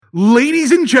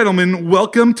Ladies and gentlemen,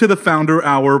 welcome to the Founder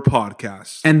Hour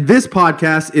podcast. And this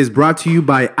podcast is brought to you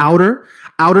by Outer.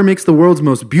 Outer makes the world's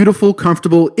most beautiful,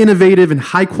 comfortable, innovative, and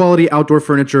high-quality outdoor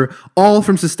furniture, all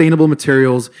from sustainable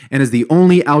materials, and is the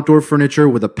only outdoor furniture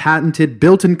with a patented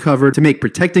built-in cover to make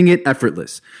protecting it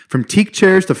effortless. From teak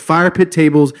chairs to fire pit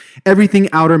tables, everything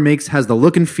Outer makes has the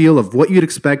look and feel of what you'd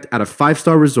expect at a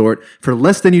five-star resort for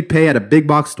less than you'd pay at a big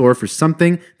box store for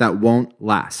something that won't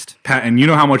last. Pat, and you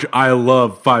know how much I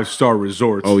love five-star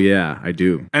resorts. Oh yeah, I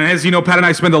do. And as you know, Pat and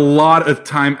I spend a lot of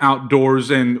time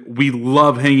outdoors, and we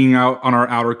love hanging out on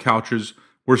our outer couches.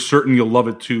 We're certain you'll love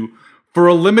it too. For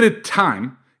a limited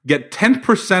time, get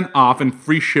 10% off and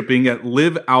free shipping at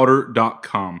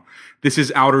liveouter.com. This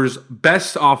is Outer's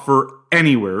best offer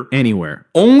anywhere. Anywhere.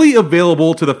 Only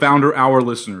available to the Founder Hour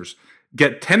listeners.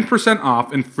 Get 10%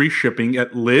 off and free shipping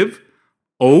at live,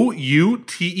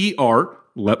 O-U-T-E-R.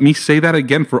 Let me say that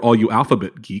again for all you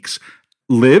alphabet geeks.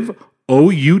 Live,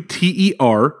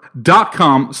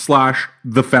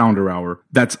 OUTER.com/the Founder Hour.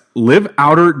 That's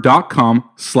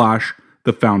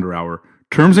liveouter.com/the Founder Hour.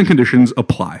 Terms and conditions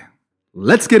apply.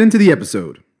 Let's get into the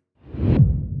episode.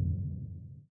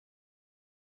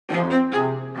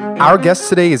 Our guest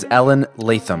today is Ellen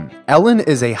Latham. Ellen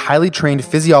is a highly trained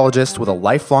physiologist with a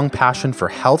lifelong passion for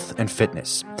health and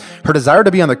fitness. Her desire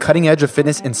to be on the cutting edge of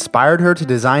fitness inspired her to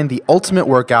design the ultimate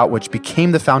workout, which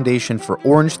became the foundation for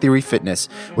Orangetheory Fitness,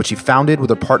 which she founded with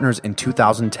her partners in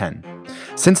 2010.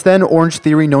 Since then,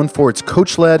 Orangetheory, known for its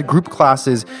coach-led group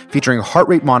classes featuring heart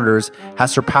rate monitors,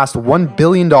 has surpassed $1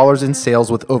 billion in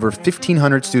sales with over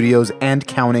 1,500 studios and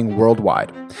counting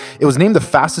worldwide. It was named the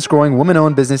fastest-growing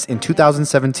woman-owned business in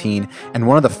 2017 and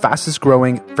one of the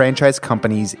fastest-growing franchise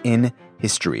companies in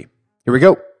history. Here we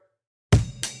go.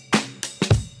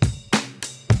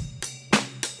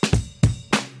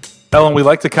 Ellen, we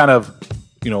like to kind of,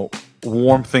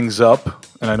 warm things up.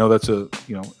 And I know that's a,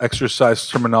 exercise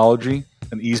terminology,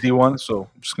 an easy one. So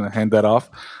I'm just going to hand that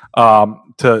off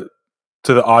to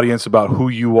the audience about who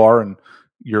you are and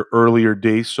your earlier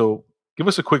days. So give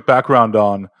us a quick background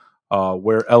on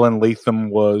where Ellen Latham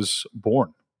was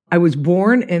born. I was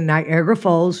born in Niagara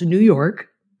Falls, New York,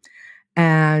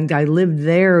 and I lived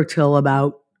there till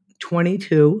about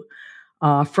 22,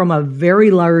 from a very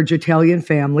large Italian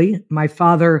family. My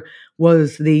father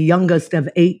was the youngest of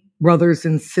 8 brothers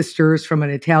and sisters from an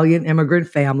Italian immigrant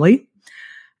family.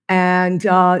 And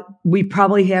we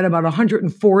probably had about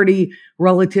 140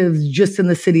 relatives just in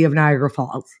the city of Niagara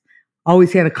Falls.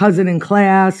 Always had a cousin in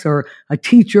class or a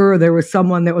teacher. There was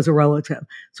someone that was a relative.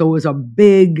 So it was a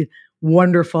big,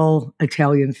 wonderful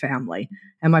Italian family.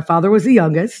 And my father was the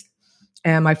youngest.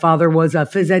 And my father was a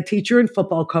phys ed teacher and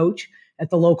football coach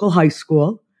at the local high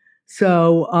school.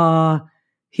 So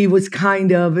he was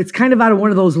it's kind of out of one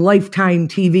of those Lifetime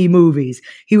TV movies.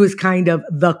 He was kind of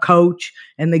the coach,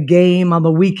 and the game on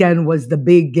the weekend was the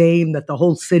big game that the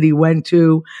whole city went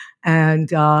to. And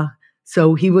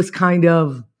so he was kind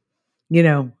of,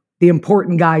 the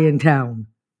important guy in town.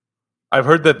 I've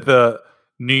heard that the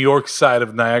New York side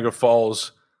of Niagara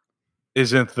Falls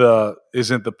isn't the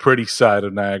pretty side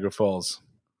of Niagara Falls.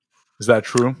 Is that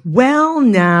true? Well,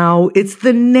 now it's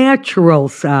the natural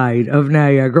side of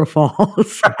Niagara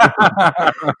Falls.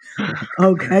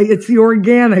 Okay, it's the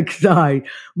organic side.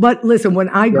 But listen, when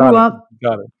I grew up,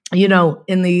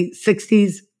 in the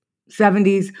 60s,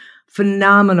 70s,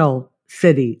 phenomenal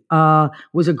city.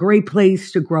 Was a great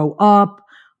place to grow up.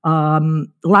 A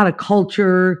lot of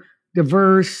culture,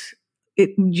 diverse.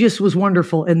 It just was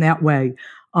wonderful in that way.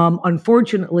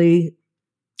 Unfortunately,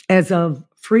 as of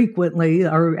recently,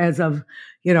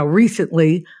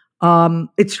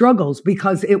 it struggles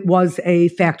because it was a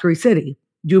factory city.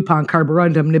 DuPont,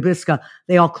 Carborundum, Nabisco,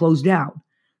 they all closed down.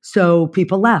 So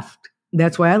people left.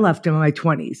 That's why I left in my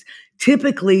 20s.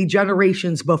 Typically,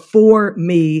 generations before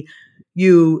me,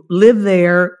 you lived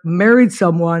there, married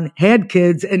someone, had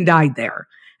kids, and died there.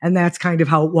 And that's kind of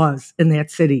how it was in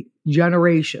that city,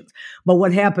 generations. But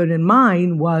what happened in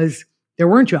mine was there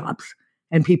weren't jobs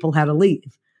and people had to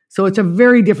leave. So it's a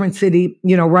very different city,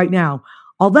 right now.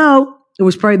 Although it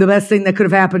was probably the best thing that could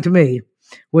have happened to me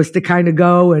was to kind of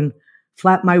go and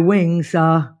flap my wings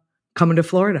coming to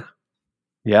Florida.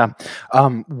 Yeah.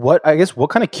 What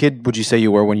kind of kid would you say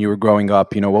you were when you were growing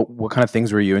up? What kind of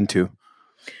things were you into?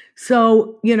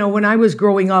 So, when I was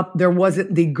growing up, there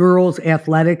wasn't the girls'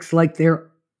 athletics like there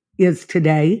is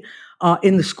today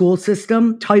in the school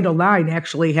system. Title IX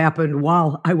actually happened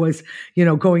while I was,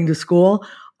 going to school.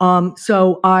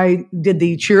 So I did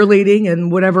the cheerleading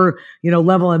and whatever,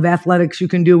 level of athletics you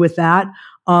can do with that.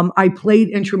 I played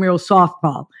intramural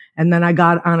softball, and then I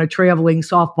got on a traveling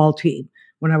softball team.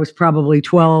 when I was probably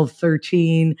 12,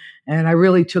 13, and I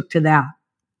really took to that.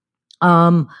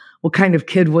 What kind of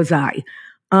kid was I?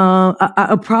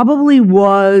 I probably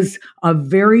was a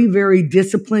very, very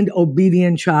disciplined,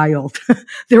 obedient child.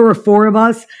 There were four of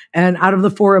us, and out of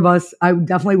the four of us, I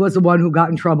definitely was the one who got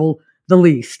in trouble the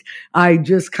least. I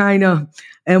just kind of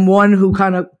am one who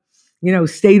kind of,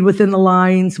 stayed within the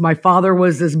lines. My father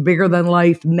was this bigger than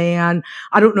life man.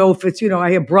 I don't know if it's,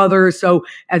 I have brothers. So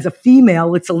as a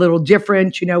female, it's a little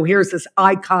different. Here's this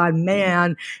icon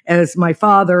man as my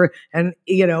father. And,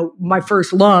 my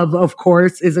first love, of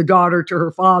course, is a daughter to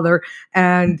her father.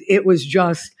 And it was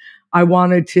just, I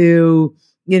wanted to,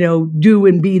 do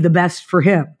and be the best for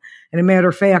him. And a matter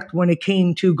of fact, when it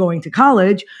came to going to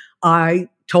college, I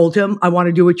told him, I want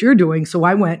to do what you're doing. So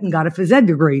I went and got a phys ed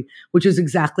degree, which is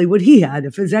exactly what he had, a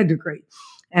phys ed degree.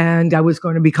 And I was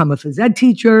going to become a phys ed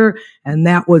teacher, and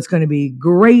that was going to be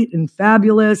great and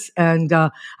fabulous. And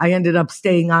I ended up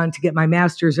staying on to get my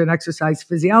master's in exercise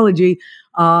physiology.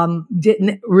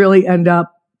 Didn't really end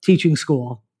up teaching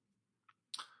school.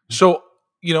 So,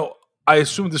 I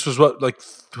assume this was like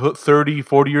 30,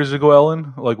 40 years ago,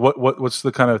 Ellen? Like what's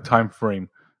the kind of time frame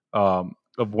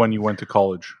of when you went to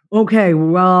college? Okay,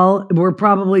 well, we're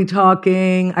probably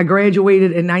talking, I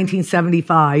graduated in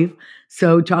 1975.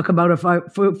 So talk about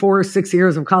 4 or 6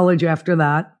 years of college after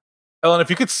that. Ellen, if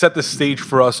you could set the stage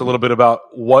for us a little bit about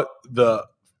what the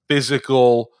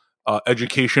physical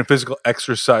education, physical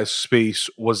exercise space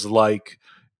was like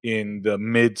in the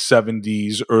mid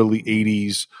 70s, early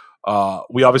 80s.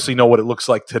 We obviously know what it looks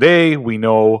like today. We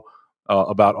know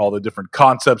about all the different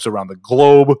concepts around the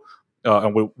globe.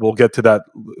 And we'll get to that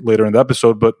later in the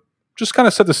episode, but just kind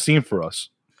of set the scene for us.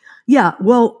 Yeah,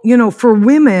 well, for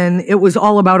women, it was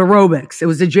all about aerobics. It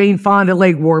was the Jane Fonda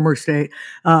leg warmer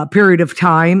period of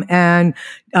time, and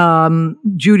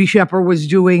Judy Shepard was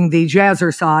doing the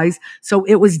jazzercise, so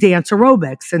it was dance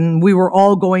aerobics, and we were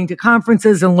all going to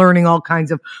conferences and learning all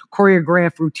kinds of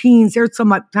choreographed routines. There'd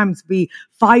sometimes be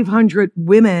 500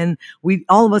 women,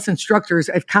 all of us instructors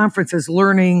at conferences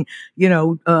learning,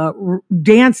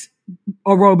 dance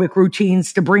aerobic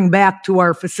routines to bring back to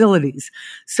our facilities.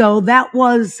 So that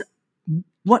was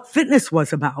what fitness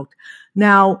was about.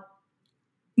 Now,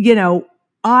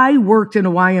 I worked in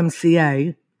a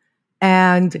YMCA,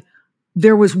 and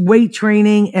there was weight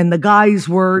training, and the guys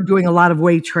were doing a lot of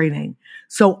weight training.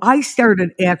 So I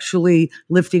started actually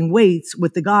lifting weights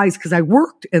with the guys because I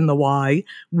worked in the Y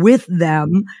with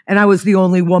them, and I was the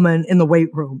only woman in the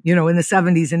weight room. In the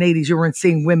 70s and 80s, you weren't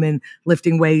seeing women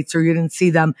lifting weights, or you didn't see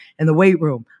them in the weight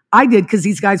room. I did because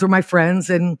these guys were my friends,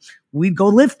 and we'd go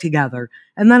lift together.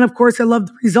 And then, of course, I loved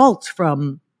the results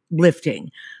from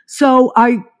lifting. So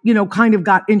I, kind of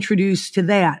got introduced to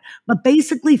that. But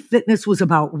basically, fitness was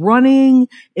about running.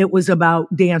 It was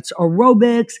about dance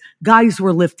aerobics. Guys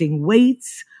were lifting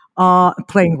weights,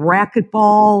 playing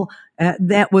racquetball.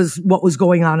 That was what was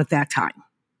going on at that time.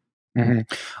 Mm-hmm.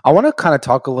 I want to kind of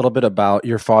talk a little bit about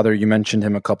your father. You mentioned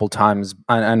him a couple times.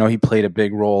 I know he played a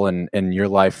big role in your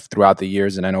life throughout the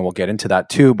years, and I know we'll get into that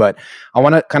too. But I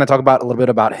want to kind of talk about a little bit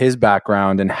about his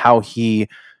background and how he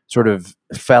sort of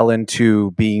fell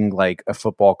into being like a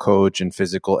football coach and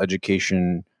physical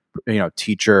education,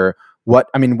 teacher. What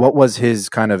was his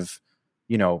kind of,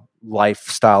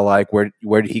 lifestyle like?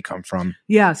 Where did he come from?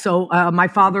 Yeah. So my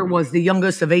father was the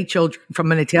youngest of 8 children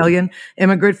from an Italian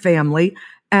immigrant family.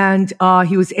 And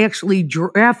he was actually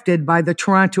drafted by the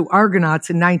Toronto Argonauts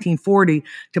in 1940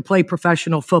 to play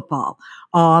professional football.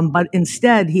 But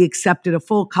instead, he accepted a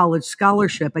full college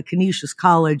scholarship at Canisius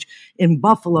College in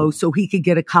Buffalo so he could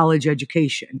get a college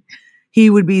education. He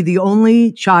would be the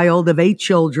only child of 8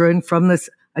 children from this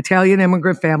Italian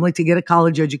immigrant family to get a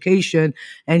college education.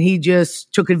 And he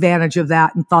just took advantage of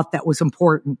that and thought that was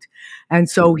important. And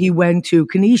so he went to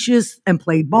Canisius and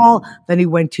played ball. Then he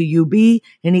went to UB,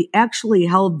 and he actually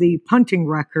held the punting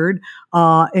record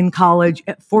in college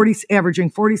at averaging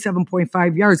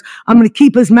 47.5 yards. I'm going to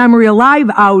keep his memory alive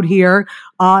out here.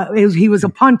 He was a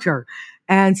punter.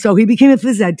 And so he became a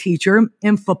phys ed teacher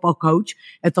and football coach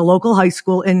at the local high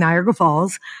school in Niagara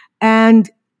Falls. And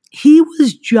he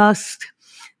was just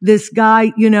this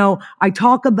guy, I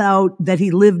talk about that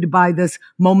he lived by this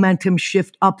momentum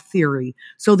shift up theory.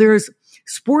 So there's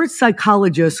sports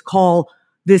psychologists call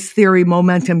this theory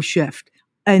momentum shift.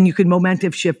 And you can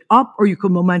momentum shift up or you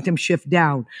can momentum shift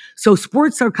down. So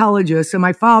sports psychologists, and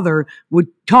my father would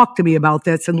talk to me about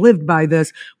this and lived by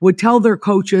this, would tell their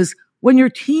coaches, when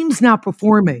your team's not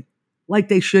performing like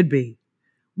they should be,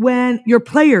 when your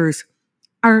players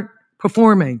aren't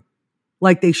performing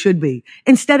like they should be,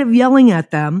 instead of yelling at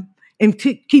them and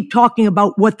keep talking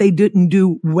about what they didn't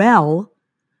do well,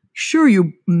 sure,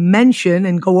 you mention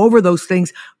and go over those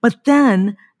things, but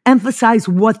then emphasize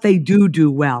what they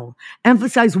do well.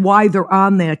 Emphasize why they're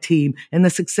on that team and the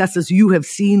successes you have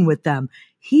seen with them.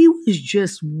 He was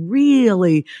just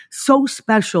really so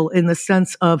special in the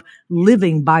sense of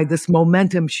living by this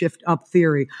momentum shift up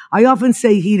theory. I often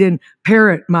say he didn't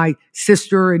parent my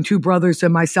sister and two brothers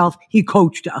and myself. He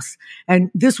coached us. And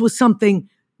this was something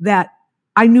that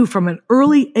I knew from an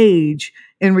early age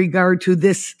in regard to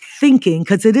this thinking,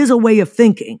 because it is a way of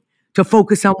thinking to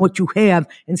focus on what you have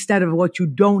instead of what you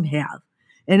don't have.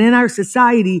 And in our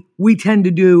society, we tend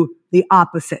to do the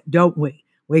opposite, don't we?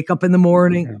 Wake up in the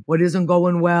morning, what isn't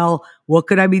going well? What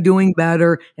could I be doing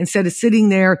better? Instead of sitting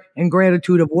there in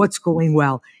gratitude of what's going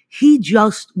well. He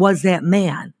just was that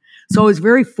man. So I was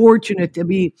very fortunate to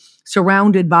be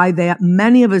surrounded by that.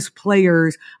 Many of his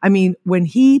players, I mean, when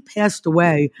he passed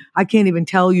away, I can't even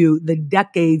tell you the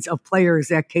decades of players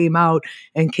that came out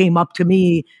and came up to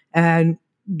me and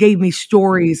gave me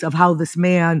stories of how this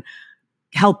man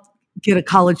helped get a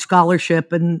college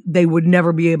scholarship and they would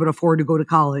never be able to afford to go to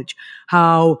college,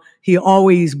 how he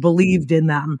always believed in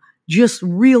them, just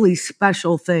really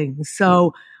special things.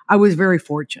 So I was very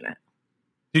fortunate.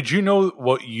 Did you know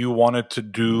what you wanted to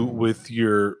do with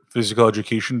your physical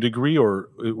education degree, or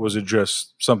was it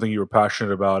just something you were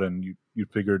passionate about and you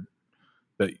figured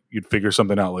that you'd figure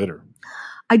something out later?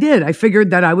 I did. I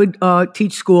figured that I would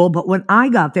teach school, but when I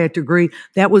got that degree,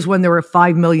 that was when there were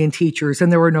 5 million teachers and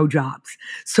there were no jobs.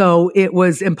 So it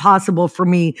was impossible for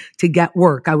me to get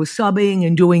work. I was subbing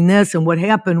and doing this, and what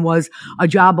happened was a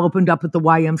job opened up at the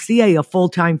YMCA, a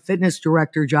full-time fitness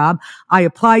director job. I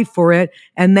applied for it,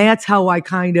 and that's how I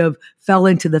kind of fell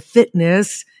into the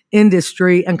fitness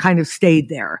industry and kind of stayed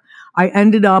there. I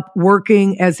ended up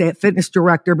working as a fitness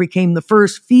director, became the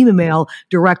first female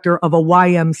director of a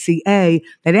YMCA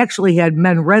that actually had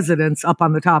men residents up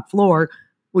on the top floor,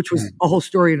 which was a whole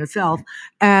story in itself.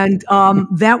 And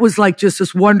that was like just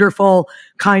this wonderful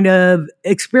kind of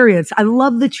experience. I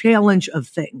love the challenge of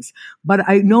things, but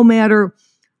no matter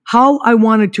how I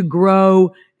wanted to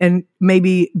grow and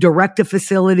maybe direct a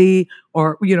facility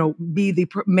or, be the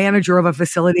manager of a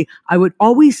facility, I would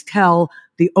always tell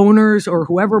the owners or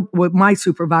whoever, with my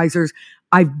supervisors,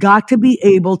 I've got to be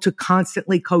able to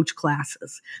constantly coach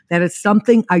classes. That is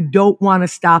something I don't want to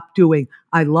stop doing.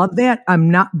 I love that.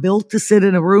 I'm not built to sit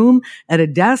in a room at a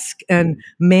desk and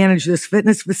manage this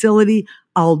fitness facility.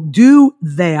 I'll do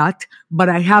that, but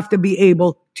I have to be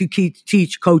able to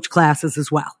teach coach classes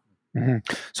as well. Mm-hmm.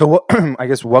 So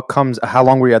how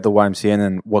long were you at the YMCA and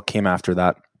then what came after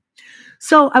that?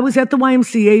 So I was at the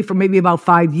YMCA for maybe about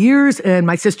 5 years, and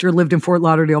my sister lived in Fort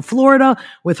Lauderdale, Florida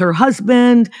with her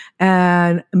husband,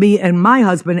 and me and my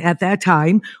husband at that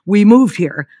time, we moved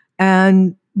here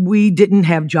and we didn't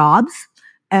have jobs,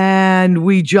 and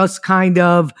we just kind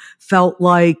of felt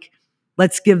like,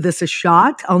 let's give this a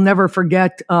shot. I'll never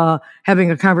forget having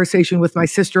a conversation with my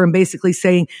sister and basically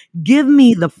saying, give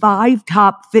me the 5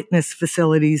 top fitness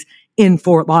facilities in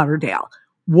Fort Lauderdale.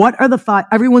 What are the 5?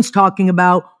 Everyone's talking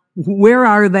about. Where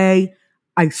are they?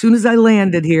 As soon as I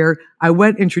landed here, I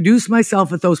went, introduced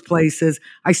myself at those places.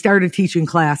 I started teaching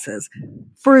classes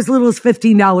for as little as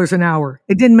 $15 an hour.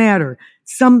 It didn't matter.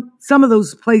 Some of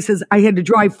those places I had to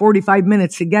drive 45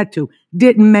 minutes to get to.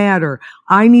 Didn't matter.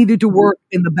 I needed to work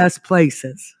in the best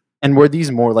places. And were these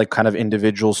more like kind of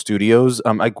individual studios?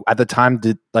 Like at the time,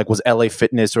 was LA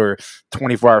Fitness or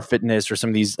 24-Hour Fitness or some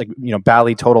of these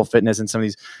Bali Total Fitness and some of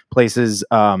these places,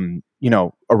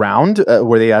 around?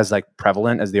 Were they as like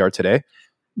prevalent as they are today?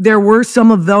 There were some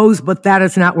of those, but that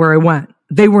is not where I went.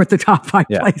 They weren't the top 5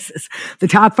 places. The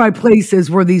top 5 places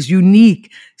were these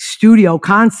unique studio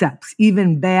concepts,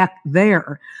 even back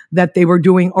there, that they were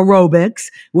doing aerobics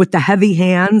with the heavy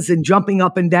hands and jumping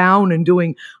up and down and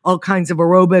doing all kinds of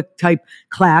aerobic type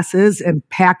classes and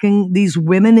packing these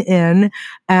women in.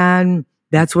 And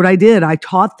that's what I did. I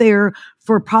taught there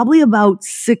for probably about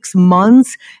 6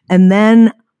 months. And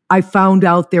then I found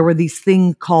out there were these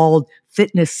things called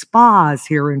fitness spas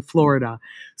here in Florida.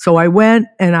 So I went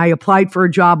and I applied for a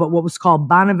job at what was called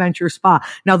Bonaventure Spa.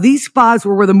 Now, these spas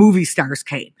were where the movie stars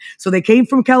came. So they came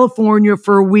from California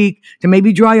for a week to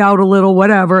maybe dry out a little,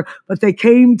 whatever, but they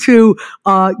came to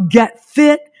get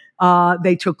fit.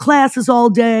 They took classes all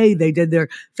day. They did their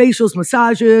facials,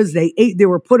 massages. They ate. They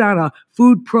were put on a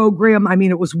food program. I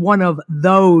mean, it was one of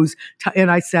those. And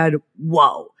I said,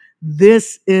 whoa,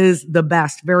 this is the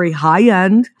best, very high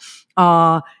end,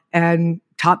 and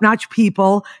top-notch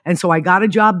people. And so I got a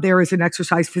job there as an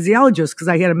exercise physiologist because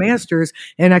I had a master's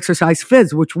in exercise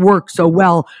phys, which worked so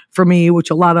well for me, which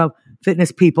a lot of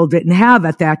fitness people didn't have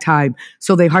at that time.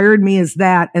 So they hired me as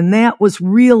that. And that was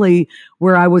really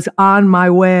where I was on my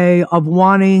way of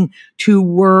wanting to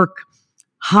work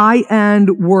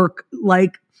high-end work,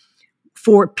 like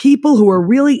for people who are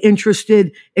really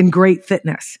interested in great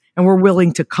fitness and were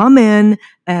willing to come in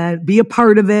and be a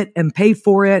part of it and pay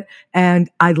for it. And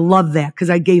I love that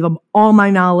because I gave them all my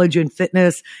knowledge in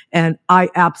fitness, and I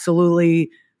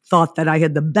absolutely thought that I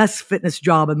had the best fitness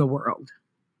job in the world.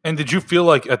 And did you feel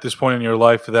like at this point in your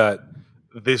life that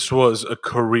this was a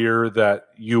career that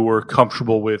you were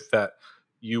comfortable with, that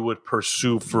you would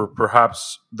pursue for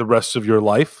perhaps the rest of your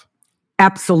life?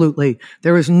 Absolutely.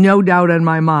 There was no doubt in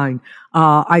my mind.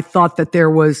 I thought that there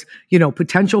was,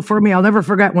 potential for me. I'll never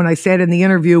forget when I sat in the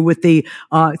interview with the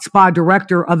spa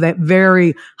director of that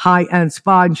very high-end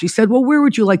spa, and she said, well, where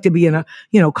would you like to be in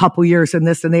a couple years and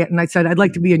this and that? And I said, I'd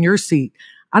like to be in your seat.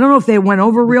 I don't know if they went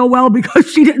over real well because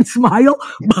she didn't smile,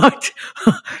 but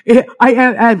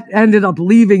I ended up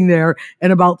leaving there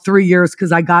in about 3 years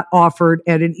because I got offered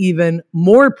at an even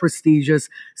more prestigious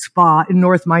spa in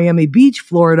North Miami Beach,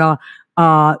 Florida,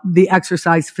 the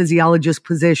exercise physiologist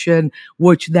position,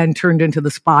 which then turned into the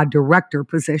spa director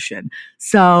position.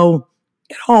 So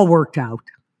it all worked out.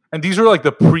 And these are like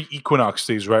the pre-Equinox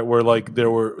days, right? Where like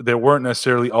there weren't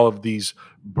necessarily all of these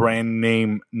brand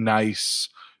name nice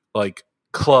like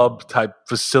club type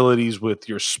facilities with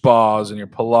your spas and your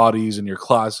Pilates and your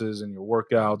classes and your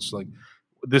workouts. Like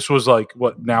this was like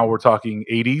what now we're talking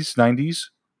 80s, 90s?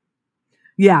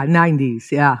 Yeah,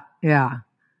 90s. Yeah.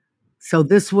 So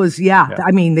this was,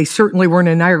 I mean, they certainly weren't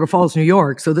in Niagara Falls, New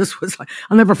York. So this was like,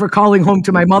 I'll never forget calling home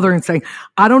to my mother and saying,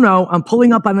 I don't know, I'm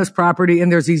pulling up on this property and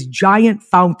there's these giant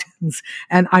fountains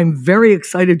and I'm very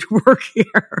excited to work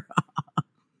here.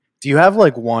 Do you have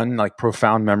like one like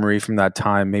profound memory from that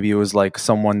time? Maybe it was like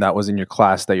someone that was in your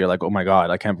class that you're like, oh my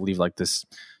God, I can't believe like this,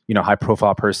 high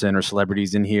profile person or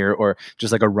celebrities in here, or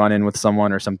just like a run in with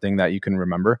someone or something that you can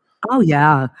remember? Oh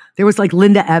yeah. There was like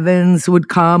Linda Evans would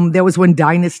come. There was when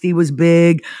Dynasty was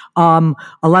big. A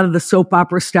lot of the soap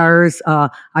opera stars.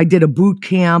 I did a boot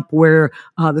camp where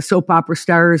the soap opera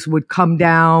stars would come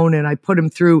down and I put them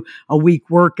through a week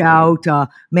workout.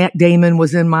 Matt Damon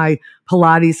was in my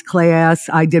Pilates class.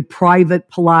 I did private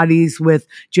Pilates with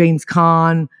James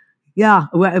Caan. Yeah.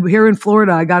 Here in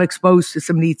Florida, I got exposed to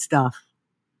some neat stuff.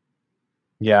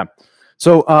 Yeah.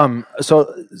 So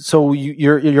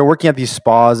you're working at these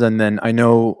spas, and then I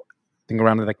think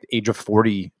around like the age of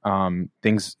 40,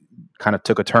 things kind of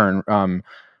took a turn,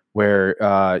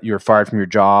 where you were fired from your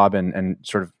job and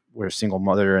sort of were a single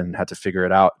mother and had to figure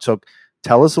it out. So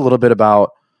tell us a little bit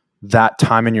about that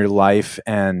time in your life,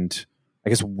 and I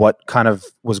guess what kind of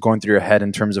was going through your head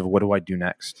in terms of what do I do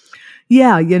next?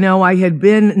 Yeah, I had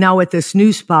been now at this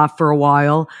new spa for a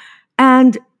while,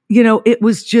 and it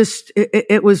was just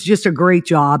a great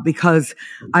job because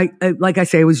like I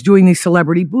say, I was doing these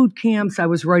celebrity boot camps. I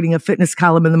was writing a fitness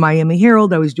column in the Miami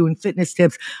Herald. I was doing fitness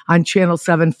tips on Channel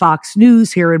 7 Fox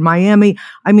News here in Miami.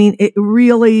 I mean, it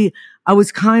really,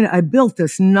 I built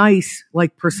this nice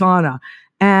like persona,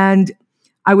 and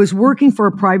I was working for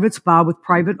a private spa with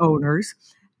private owners,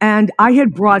 and I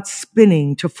had brought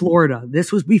spinning to Florida.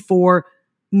 This was before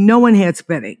no one had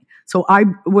spinning. So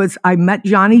I met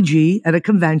Johnny G at a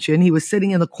convention. He was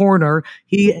sitting in the corner.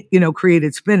 He,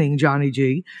 created spinning, Johnny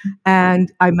G. And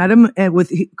I met him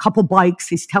with a couple bikes.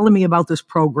 He's telling me about this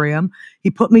program. He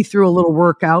put me through a little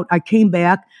workout. I came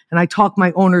back and I talked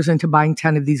my owners into buying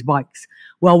 10 of these bikes.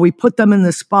 Well, we put them in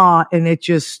the spa and it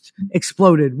just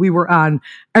exploded. We were on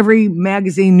every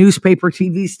magazine, newspaper,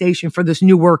 TV station for this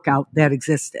new workout that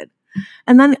existed.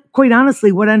 And then quite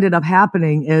honestly, what ended up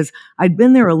happening is I'd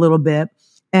been there a little bit.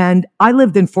 And I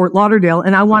lived in Fort Lauderdale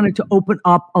and I wanted to open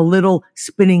up a little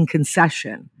spinning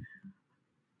concession.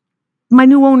 My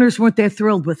new owners weren't that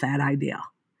thrilled with that idea.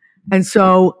 And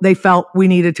so they felt we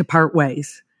needed to part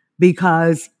ways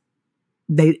because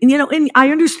and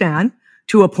I understand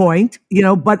to a point,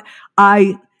 but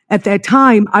at that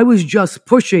time, I was just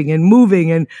pushing and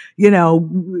moving and,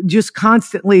 just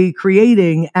constantly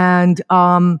creating. And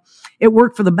it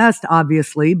worked for the best,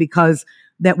 obviously, because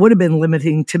that would have been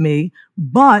limiting to me,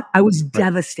 but I was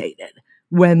devastated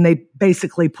when they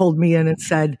basically pulled me in and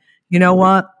said, you know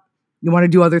what? You want to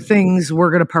do other things? We're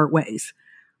going to part ways.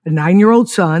 A 9-year-old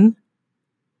son,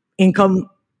 income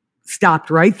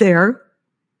stopped right there,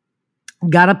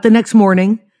 got up the next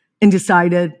morning and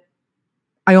decided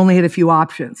I only had a few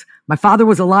options. My father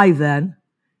was alive then.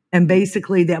 And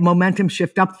basically that momentum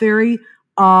shift up theory,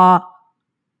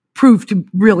 proved to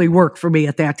really work for me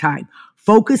at that time.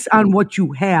 Focus on what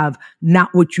you have, not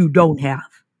what you don't have.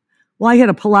 Well, I had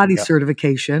a Pilates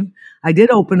certification. I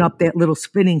did open up that little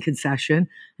spinning concession,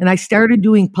 and I started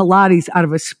doing Pilates out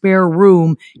of a spare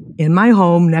room in my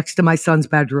home next to my son's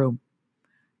bedroom.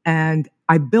 And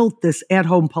I built this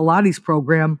at-home Pilates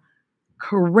program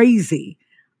crazy.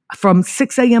 From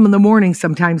 6 a.m. in the morning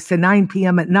sometimes to 9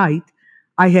 p.m. at night,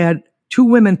 I had 2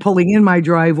 women pulling in my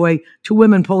driveway, 2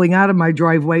 women pulling out of my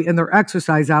driveway in their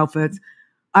exercise outfits.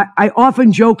 I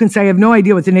often joke and say I have no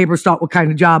idea what the neighbors thought, what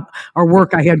kind of job or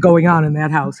work I had going on in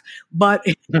that house. But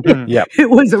it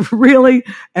was really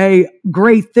a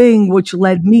great thing, which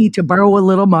led me to borrow a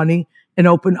little money and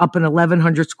open up an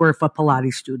 1,100 square foot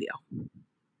Pilates studio.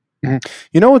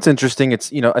 You know what's interesting?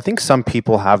 It's, I think some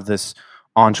people have this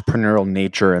entrepreneurial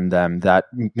nature in them that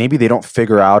maybe they don't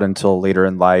figure out until later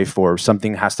in life, or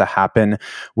something has to happen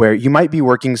where you might be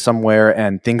working somewhere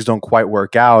and things don't quite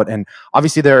work out. And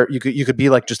obviously you could be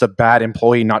like just a bad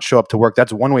employee, not show up to work.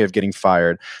 That's one way of getting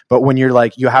fired. But when you're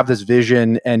like, you have this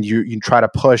vision and you try to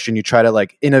push and you try to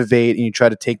like innovate and you try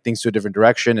to take things to a different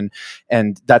direction,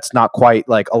 and that's not quite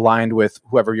like aligned with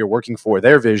whoever you're working for,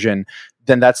 their vision,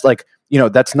 then that's like,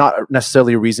 that's not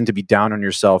necessarily a reason to be down on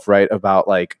yourself, right? About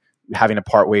like having to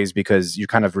part ways because you're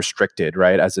kind of restricted,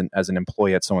 right? As an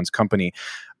employee at someone's company.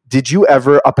 Did you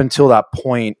ever, up until that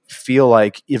point, feel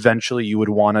like eventually you would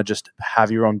want to just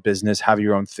have your own business, have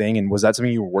your own thing? And was that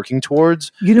something you were working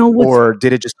towards? Or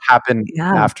did it just happen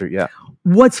after? Yeah.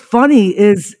 What's funny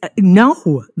is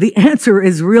no. The answer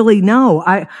is really no.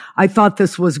 I thought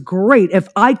this was great. If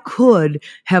I could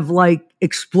have like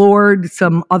explored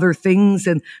some other things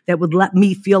and that would let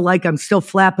me feel like I'm still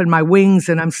flapping my wings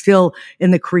and I'm still in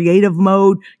the creative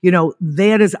mode,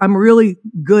 I'm really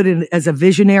good as a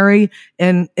visionary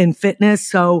in fitness.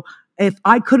 So if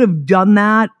I could have done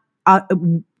that,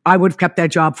 I would have kept that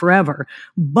job forever.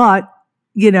 But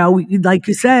like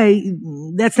you say,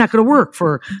 that's not going to work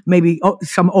for maybe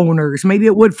some owners. Maybe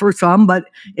it would for some, but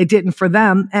it didn't for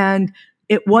them. And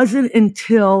it wasn't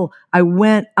until I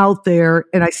went out there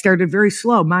and I started very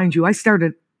slow. Mind you, I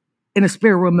started in a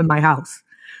spare room in my house.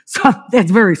 So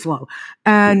that's very slow.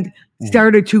 And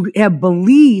started to have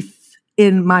belief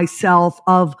in myself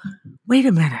of, wait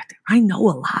a minute, I know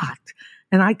a lot.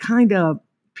 And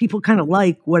people kind of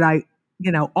like what I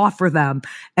offer them.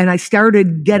 And I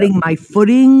started getting my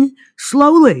footing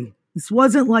slowly. This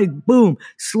wasn't like boom,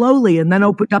 slowly. And then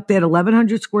opened up that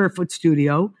 1,100 square foot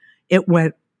studio. It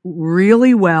went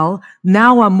really well.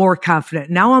 Now I'm more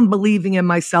confident. Now I'm believing in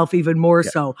myself even more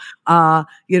so.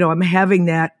 I'm having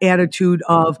that attitude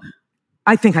of,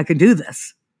 I think I can do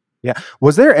this. Yeah.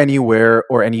 Was there anywhere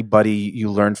or anybody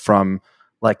you learned from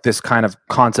like this kind of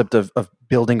concept of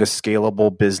building a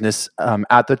scalable business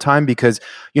at the time? Because,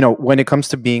 when it comes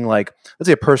to being like, let's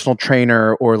say a personal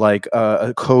trainer or like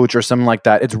a coach or something like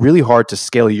that, it's really hard to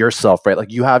scale yourself, right?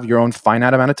 Like you have your own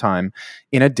finite amount of time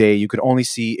in a day. You could only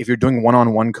see, if you're doing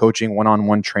one-on-one coaching,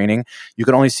 one-on-one training, you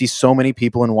can only see so many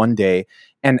people in one day.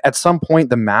 And at some point,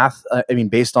 the math,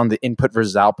 based on the input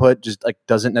versus output, just like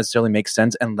doesn't necessarily make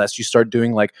sense unless you start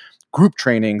doing like group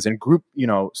trainings and group,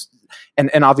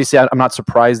 and obviously I'm not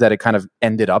surprised that it kind of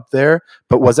ended up there,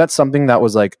 but was that something that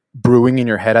was like brewing in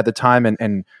your head at the time?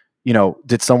 And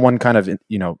did someone kind of,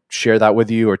 share that with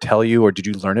you or tell you, or did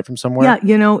you learn it from somewhere?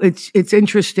 Yeah. It's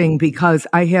interesting because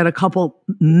I had a couple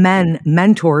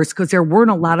mentors because there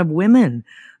weren't a lot of women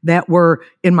that were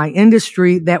in my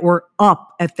industry that were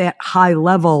up at that high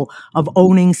level of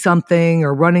owning something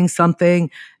or running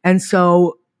something. And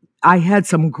so I had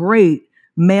some great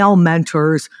male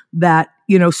mentors that,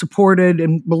 supported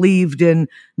and believed in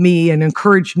me and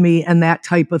encouraged me and that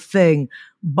type of thing.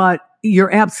 But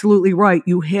you're absolutely right.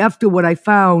 You have to, what I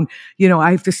found,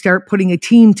 I have to start putting a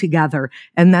team together.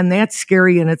 And then that's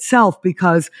scary in itself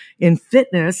because in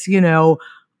fitness,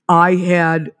 I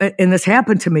had, and this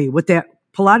happened to me with that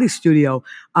Pilates studio.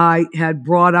 I had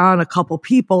brought on a couple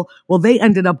people. Well, they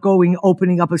ended up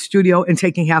opening up a studio and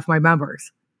taking half my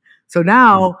members. So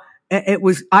now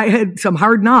I had some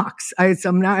hard knocks.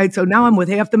 So now I'm with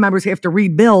half the members, have to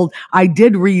rebuild. I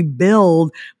did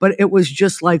rebuild, but it was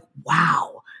just like,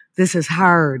 wow, this is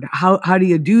hard. How do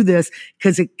you do this?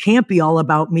 Because it can't be all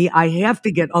about me. I have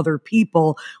to get other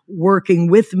people working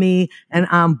with me and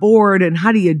on board. And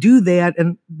how do you do that?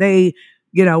 And they,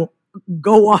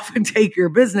 go off and take your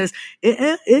business.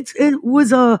 It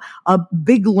was a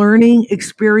big learning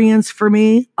experience for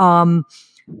me.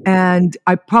 And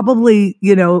I probably,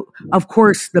 of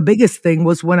course, the biggest thing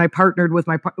was when I partnered with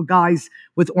my guys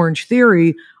with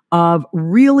Orangetheory of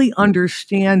really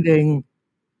understanding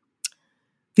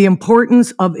the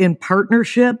importance of in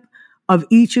partnership of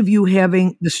each of you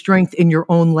having the strength in your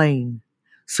own lane.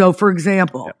 So for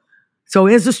example, So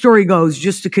as the story goes,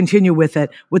 just to continue with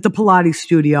it, with the Pilates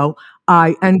studio,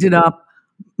 I ended up,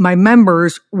 my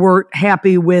members weren't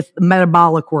happy with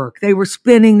metabolic work. They were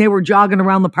spinning, they were jogging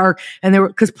around the park, and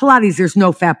because Pilates, there's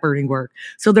no fat burning work.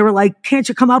 So they were like, can't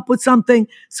you come up with something?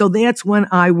 So that's when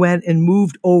I went and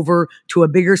moved over to a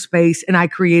bigger space, and I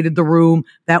created the room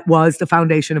that was the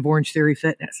foundation of Orangetheory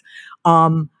Fitness.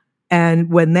 And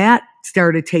when that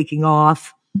started taking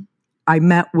off, I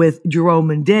met with Jerome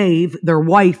and Dave. Their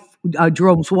wife,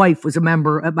 Jerome's wife, was a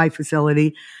member at my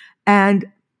facility. And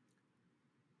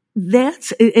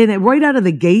right out of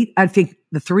the gate, I think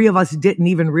the three of us didn't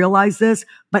even realize this,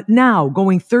 but now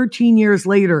going 13 years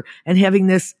later and having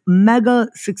this mega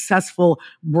successful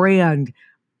brand,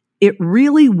 it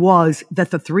really was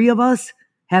that the three of us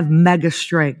have mega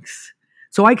strengths.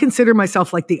 So I consider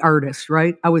myself like the artist,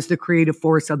 right? I was the creative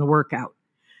force on the workout.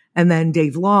 And then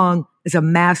Dave Long is a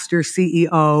master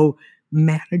CEO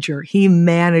manager. He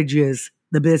manages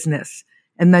the business.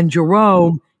 And then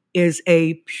Jerome is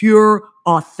a pure,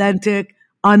 authentic,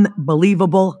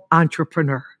 unbelievable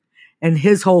entrepreneur. And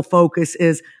his whole focus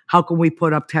is, how can we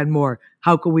put up 10 more?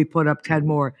 How can we put up 10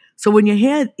 more? So when you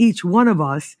had each one of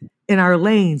us in our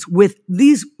lanes with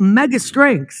these mega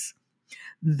strengths,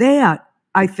 that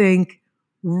I think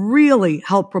really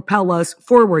helped propel us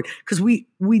forward, because we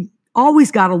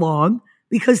always got along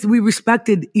because we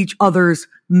respected each other's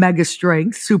mega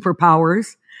strengths,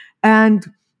 superpowers,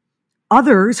 and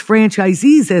others,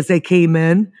 franchisees, as they came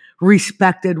in,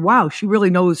 respected, wow, she really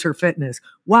knows her fitness.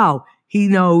 Wow, he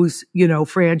knows,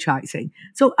 franchising.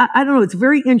 So I don't know. It's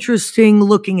very interesting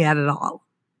looking at it all.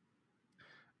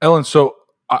 Ellen, so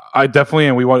I definitely,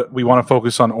 and we want to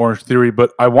focus on Orangetheory,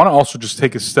 but I want to also just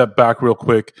take a step back real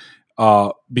quick,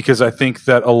 because I think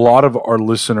that a lot of our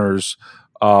listeners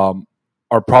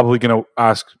are probably going to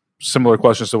ask similar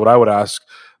questions to what I would ask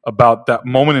about that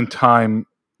moment in time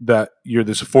that you're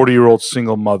this 40-year-old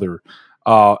single mother.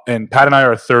 And Pat and I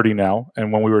are 30 now.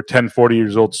 And when we were 10, 40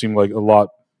 years old, seemed like a lot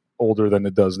older than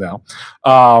it does now.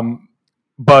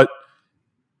 But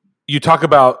you talk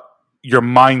about your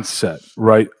mindset,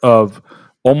 right? Of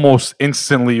almost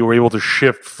instantly you were able to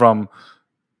shift from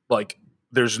like,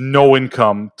 there's no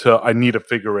income to I need to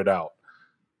figure it out.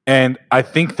 And I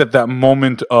think that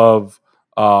moment of,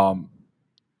 I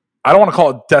don't want to call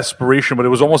it desperation, but it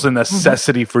was almost a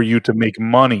necessity for you to make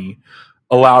money,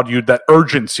 allowed you that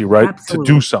urgency, right? Absolutely.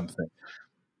 To do something.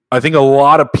 I think a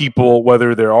lot of people,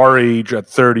 whether they're our age at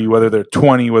 30, whether they're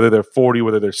 20, whether they're 40,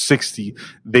 whether they're 60,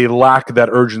 they lack that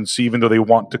urgency, even though they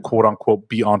want to quote unquote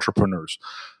be entrepreneurs.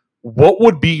 What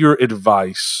would be your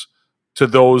advice to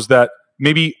those that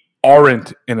maybe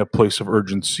aren't in a place of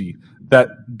urgency,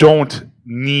 that don't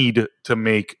need to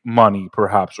make money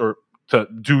perhaps, or to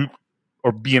do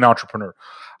or be an entrepreneur?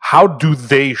 How do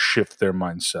they shift their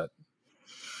mindset?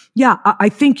 Yeah, I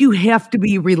think you have to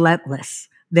be relentless.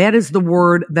 That is the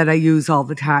word that I use all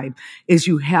the time, is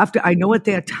you have to. I know at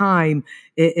that time,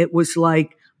 it was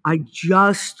like I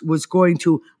just was going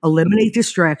to eliminate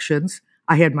distractions.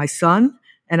 I had my son,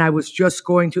 and I was just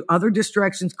going to, other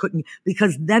distractions couldn't,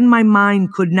 because then my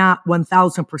mind could not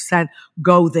 1000%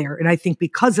 go there. And I think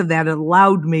because of that, it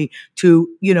allowed me to,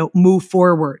 move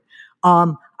forward.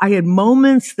 I had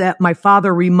moments that my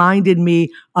father reminded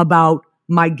me about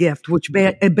my gift, which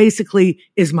basically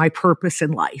is my purpose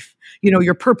in life.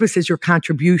 Your purpose is your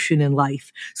contribution in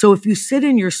life. So if you sit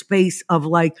in your space of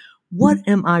like, what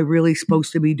am I really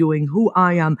supposed to be doing? Who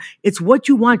I am? It's what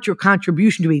you want your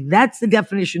contribution to be. That's the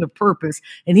definition of purpose.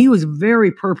 And he was very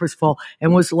purposeful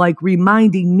and was like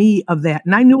reminding me of that.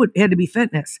 And I knew it had to be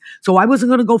fitness. So I wasn't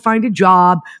going to go find a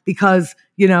job because,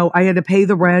 I had to pay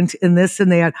the rent and this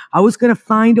and that. I was going to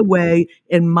find a way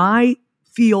in my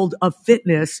field of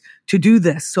fitness to do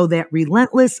this. So that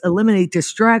relentless, eliminate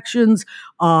distractions,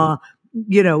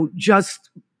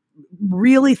 just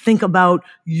really think about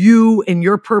you and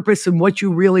your purpose and what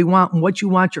you really want and what you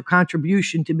want your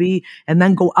contribution to be, and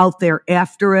then go out there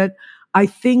after it. I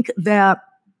think that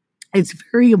it's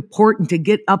very important to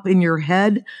get up in your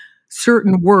head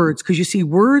certain words, because you see,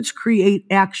 words create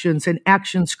actions and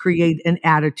actions create an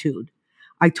attitude.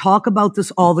 I talk about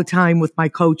this all the time with my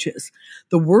coaches.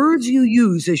 The words you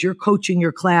use as you're coaching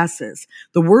your classes,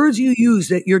 the words you use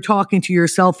that you're talking to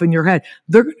yourself in your head,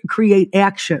 they're going to create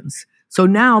actions. So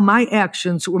now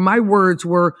my words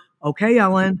were, okay,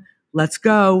 Ellen, let's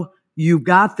go. You've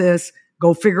got this.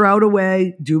 Go figure out a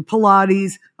way, do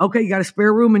Pilates. Okay, you got a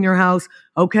spare room in your house.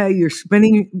 Okay, you're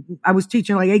spinning. I was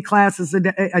teaching like 8 classes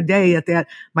a day at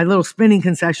my little spinning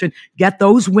concession. Get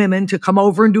those women to come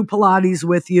over and do Pilates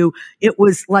with you. It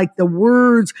was like the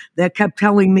words that kept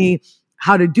telling me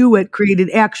how to do it created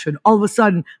action. All of a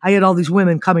sudden, I had all these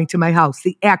women coming to my house.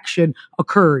 The action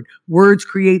occurred. Words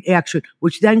create action,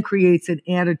 which then creates an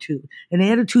attitude. An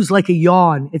attitude's like a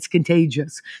yawn. It's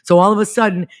contagious. So all of a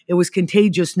sudden, it was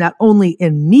contagious not only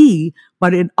in me,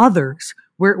 but in others,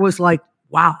 where it was like,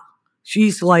 wow,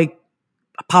 she's like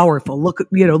powerful. Look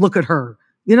at her.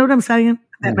 You know what I'm saying?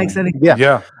 That makes any sense.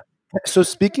 Yeah. So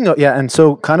speaking of, and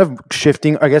so kind of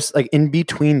shifting, I guess, like in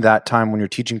between that time when you're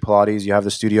teaching Pilates, you have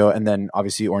the studio, and then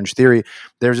obviously Orangetheory,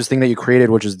 there's this thing that you created,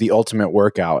 which is the ultimate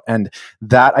workout. And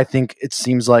that, I think it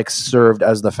seems like, served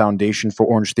as the foundation for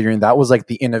Orangetheory. And that was like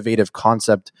the innovative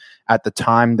concept at the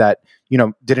time that,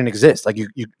 didn't exist. Like you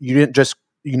didn't just,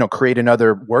 create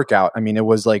another workout. I mean, it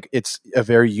was like, it's a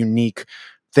very unique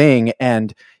thing.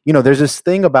 And there's this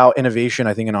thing about innovation,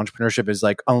 I think, in entrepreneurship is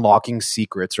like unlocking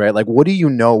secrets, right? Like, what do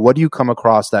you come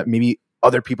across that maybe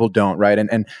other people don't, right?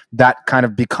 And that kind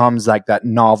of becomes like that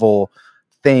novel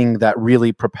thing that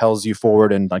really propels you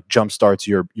forward and like jumpstarts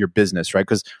your business, right?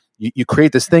 Because you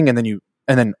create this thing and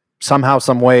then somehow,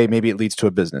 some way, maybe it leads to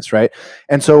a business, right?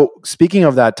 And so speaking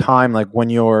of that time, like when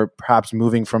you're perhaps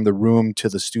moving from the room to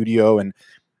the studio and,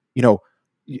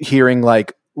 hearing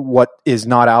like what is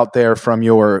not out there from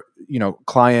your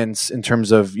clients in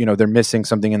terms of they're missing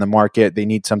something in the market, they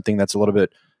need something that's a little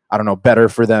bit better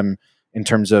for them in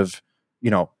terms of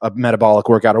a metabolic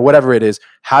workout or whatever it is.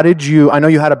 How did you, I know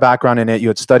you had a background in it, you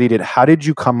had studied it, how did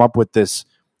you come up with this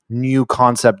new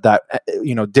concept that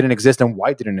didn't exist, and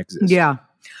why didn't it exist? Yeah,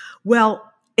 well,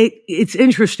 it's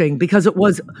interesting because it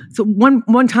was, so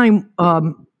one time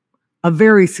a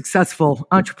very successful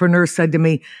entrepreneur said to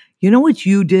me, you know what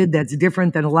you did that's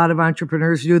different than a lot of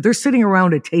entrepreneurs do? They're sitting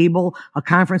around a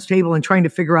conference table, and trying to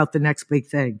figure out the next big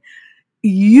thing.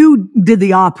 You did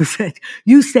the opposite.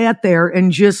 You sat there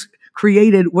and just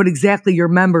created what exactly your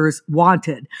members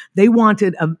wanted. They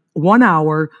wanted a 1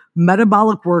 hour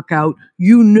metabolic workout.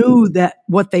 You knew that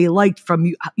what they liked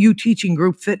from you teaching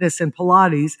group fitness and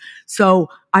Pilates. So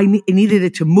I needed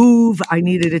it to move. I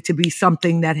needed it to be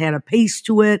something that had a pace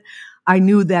to it. I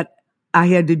knew that I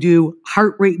had to do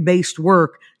heart rate based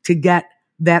work to get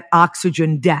that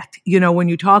oxygen debt. When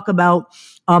you talk about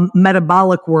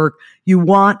metabolic work, you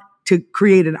want to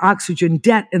create an oxygen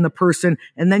debt in the person,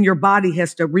 and then your body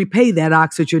has to repay that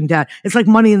oxygen debt. It's like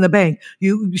money in the bank.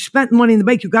 You spent money in the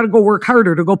bank. You got to go work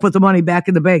harder to go put the money back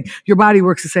in the bank. Your body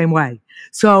works the same way.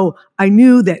 So I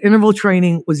knew that interval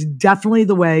training was definitely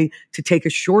the way to take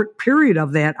a short period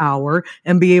of that hour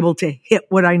and be able to hit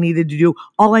what I needed to do.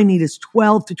 All I need is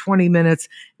 12 to 20 minutes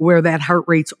where that heart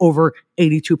rate's over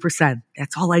 82%.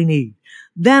 That's all I need.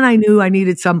 Then I knew I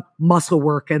needed some muscle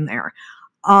work in there.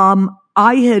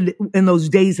 I had, in those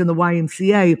days in the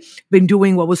YMCA, been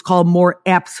doing what was called more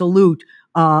absolute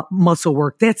muscle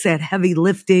work. That's that heavy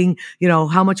lifting,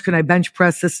 how much can I bench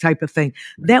press, this type of thing.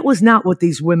 That was not what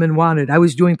these women wanted. I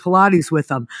was doing Pilates with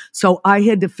them. So I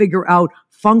had to figure out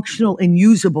functional and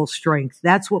usable strength.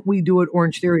 That's what we do at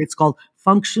Orangetheory. It's called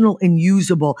functional and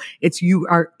usable. It's you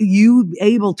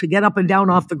able to get up and down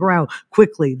off the ground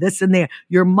quickly, this and that.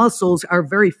 Your muscles are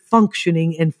very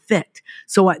functioning and fit.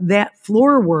 So that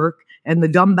floor work and the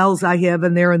dumbbells I have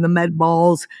in there and the med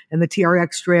balls and the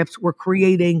TRX straps were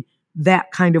creating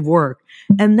that kind of work.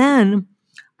 And then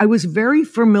I was very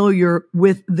familiar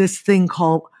with this thing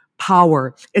called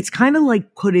power. It's kind of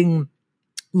like putting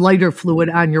lighter fluid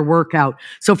on your workout.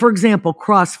 So for example,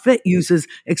 CrossFit uses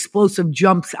explosive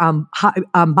jumps on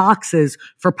boxes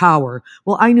for power.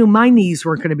 Well, I knew my knees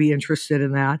weren't going to be interested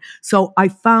in that. So I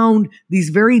found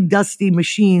these very dusty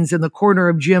machines in the corner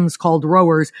of gyms called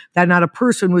rowers that not a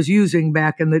person was using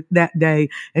back in that day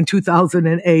in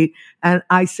 2008. And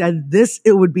I said,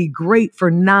 it would be great for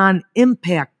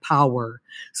non-impact power.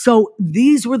 So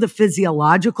these were the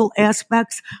physiological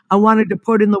aspects I wanted to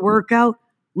put in the workout.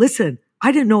 Listen,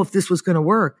 I didn't know if this was going to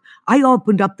work. I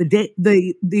opened up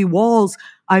the walls.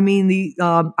 I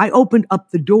opened up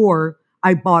the door.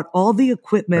 I bought all the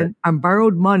equipment. Right. I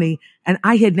borrowed money, and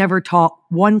I had never taught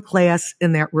one class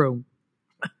in that room.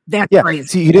 That's crazy.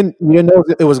 See, you didn't know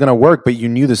it was going to work, but you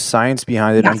knew the science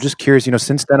behind it. Yes. I'm just curious,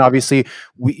 since then, obviously,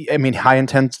 high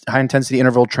intensity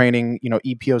interval training,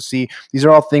 EPOC, these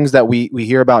are all things that we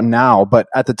hear about now. But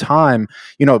at the time,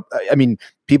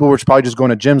 people were probably just going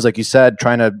to gyms, like you said,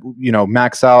 trying to,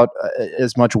 max out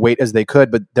as much weight as they could,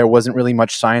 but there wasn't really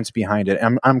much science behind it.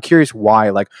 I'm curious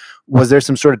why. Like, was there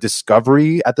some sort of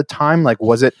discovery at the time? Like,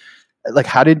 was it like,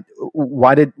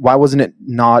 why wasn't it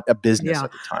not a business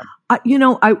at the time?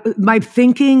 My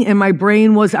thinking and my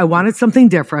brain was I wanted something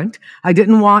different. I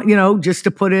didn't want, just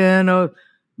to put in a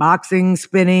boxing,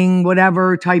 spinning,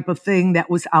 whatever type of thing that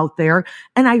was out there.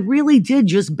 And I really did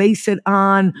just base it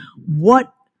on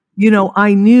what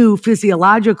I knew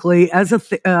physiologically as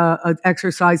an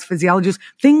exercise physiologist,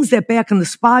 things that back in the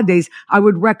spa days, I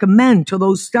would recommend to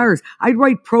those stars. I'd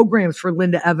write programs for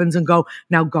Linda Evans and go,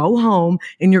 now go home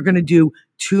and you're going to do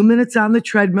 2 minutes on the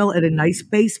treadmill at a nice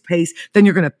base pace. Then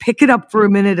you're going to pick it up for a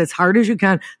minute as hard as you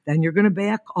can. Then you're going to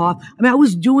back off. I mean, I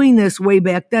was doing this way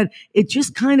back then. It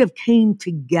just kind of came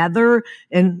together,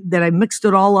 and that I mixed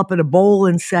it all up in a bowl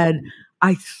and said,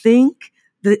 I think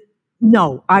that,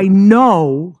 no, I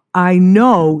know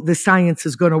the science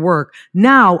is going to work.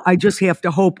 Now I just have to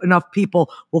hope enough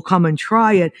people will come and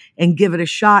try it and give it a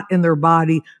shot in their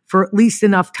body for at least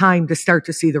enough time to start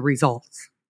to see the results.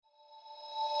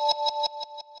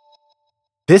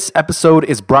 This episode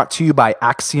is brought to you by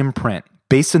Axiom Print,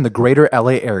 based in the greater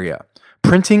LA area.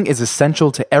 Printing is essential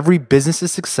to every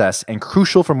business's success and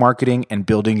crucial for marketing and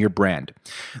building your brand.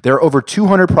 There are over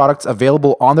 200 products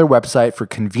available on their website for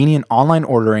convenient online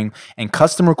ordering, and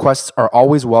custom requests are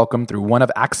always welcome through one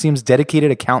of Axiom's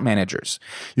dedicated account managers.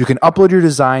 You can upload your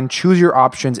design, choose your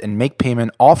options, and make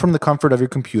payment all from the comfort of your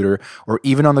computer or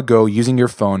even on the go using your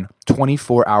phone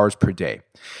 24 hours per day.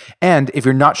 And if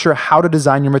you're not sure how to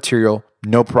design your material,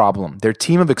 no problem. Their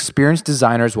team of experienced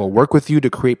designers will work with you to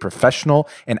create professional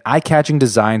and eye-catching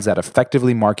designs that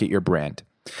effectively market your brand.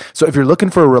 So if you're looking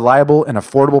for a reliable and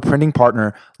affordable printing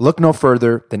partner, look no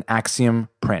further than Axiom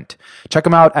Print. Check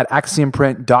them out at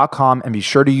axiomprint.com and be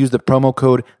sure to use the promo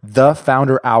code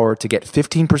TheFounderHour to get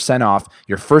 15% off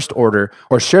your first order,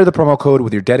 or share the promo code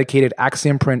with your dedicated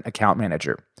Axiom Print account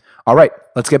manager. All right,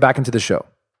 let's get back into the show.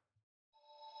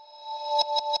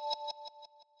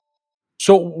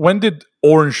 So when did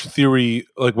Orangetheory,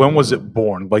 when was it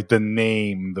born? Like the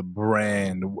name, the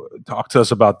brand? Talk to us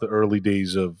about the early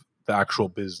days of the actual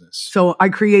business. So I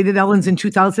created Ellen's in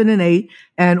 2008,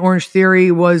 and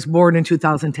Orangetheory was born in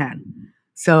 2010.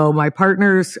 So my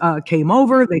partners came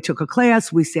over, they took a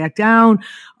class, we sat down,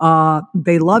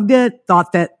 they loved it,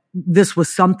 thought that this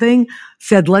was something,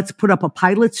 said, let's put up a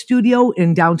pilot studio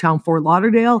in downtown Fort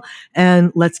Lauderdale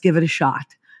and let's give it a shot.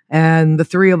 And the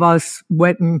three of us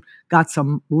went and got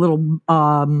some little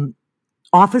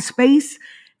office space,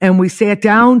 and we sat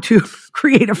down to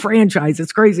create a franchise.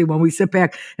 It's crazy when we sit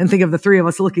back and think of the three of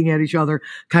us looking at each other,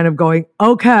 kind of going,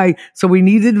 okay, so we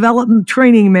need to develop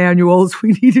training manuals.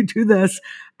 We need to do this.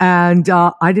 And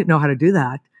I didn't know how to do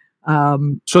that.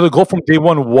 So the goal from day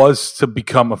one was to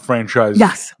become a franchise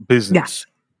business. Yes,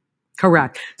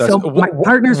 correct. So my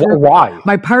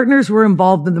partners were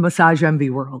involved in the Massage Envy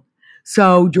world.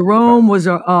 So Jerome was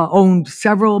owned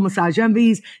several Massage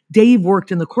Envies. Dave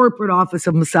worked in the corporate office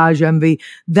of Massage Envy.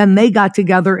 Then they got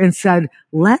together and said,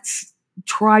 let's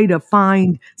try to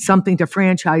find something to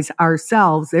franchise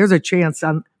ourselves. There's a chance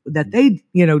that they,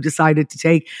 decided to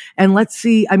take. And let's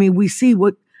see, we see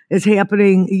what is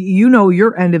happening.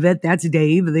 Your end of it. That's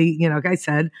Dave, like I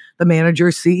said, the manager,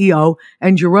 CEO,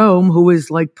 and Jerome, who is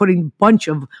putting a bunch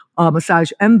of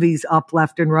Massage Envies up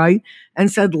left and right, and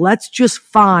said, let's just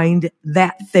find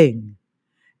that thing.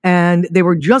 And they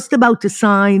were just about to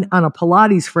sign on a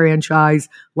Pilates franchise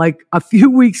a few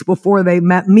weeks before they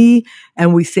met me,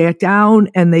 and we sat down,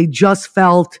 and they just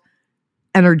felt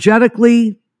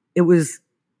energetically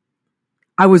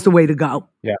I was the way to go.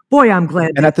 Yeah. Boy, I'm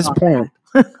glad. And at this point,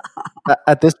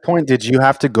 did you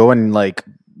have to go and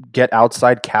get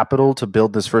outside capital to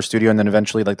build this first studio and then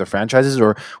eventually the franchises,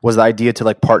 or was the idea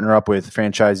to partner up with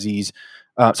franchisees?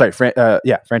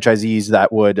 Franchisees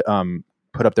that would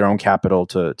put up their own capital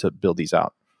to build these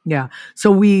out. Yeah.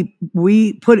 So we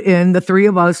the three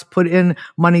of us put in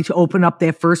money to open up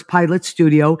their first pilot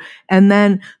studio. And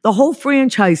then the whole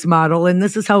franchise model, and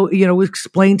this is how, was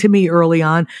explained to me early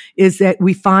on, is that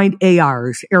we find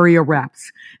ARs, area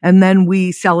reps, and then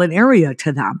we sell an area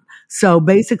to them. So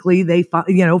basically they,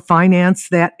 finance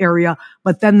that area,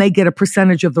 but then they get a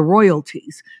percentage of the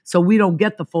royalties. So we don't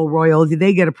get the full royalty.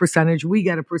 They get a percentage. We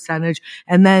get a percentage.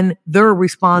 And then they're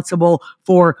responsible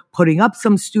for putting up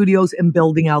some studios and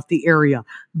building out the area.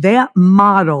 That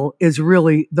model is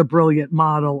really the brilliant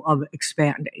model of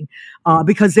expanding,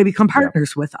 because they become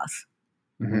partners with us.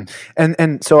 Mm-hmm.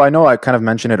 And so I know I kind of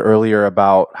mentioned it earlier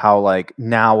about how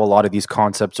now a lot of these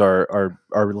concepts are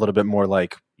a little bit more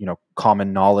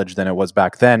common knowledge than it was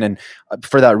back then. And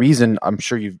for that reason, I'm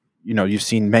sure you've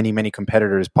seen many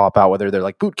competitors pop out, whether they're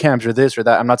boot camps or this or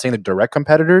that. I'm not saying they're direct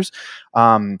competitors,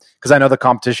 because I know the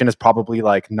competition is probably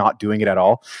not doing it at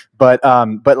all. But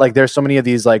there's so many of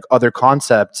these other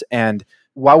concepts. And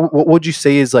what would you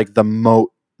say is the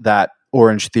moat that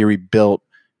Orangetheory built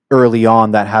early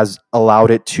on that has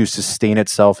allowed it to sustain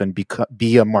itself and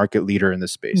be a market leader in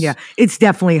this space? Yeah, it's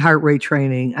definitely heart rate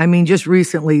training. I mean, just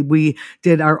recently we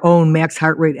did our own max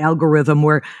heart rate algorithm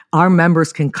where our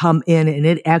members can come in and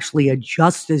it actually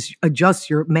adjusts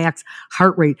your max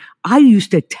heart rate. I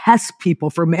used to test people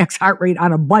for max heart rate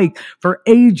on a bike for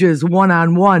ages,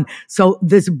 one-on-one. So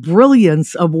this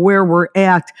brilliance of where we're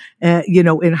at,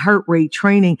 in heart rate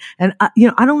training. And,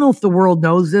 I don't know if the world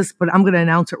knows this, but I'm going to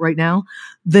announce it right now.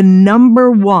 The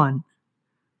number one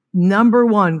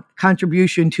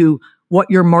contribution to what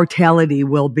your mortality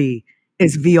will be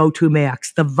is VO2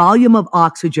 max, the volume of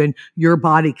oxygen your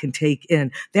body can take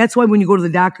in. That's why when you go to the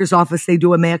doctor's office, they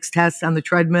do a max test on the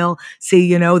treadmill.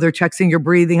 See, they're checking your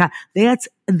breathing.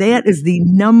 That is the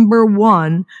number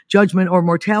one judgment or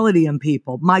mortality in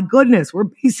people. My goodness, we're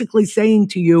basically saying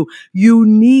to you,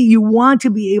 you want to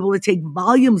be able to take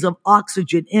volumes of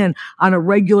oxygen in on a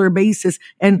regular basis,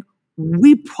 and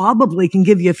we probably can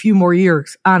give you a few more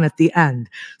years on at the end.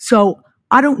 So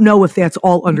I don't know if that's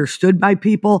all understood by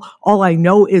people. All I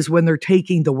know is when they're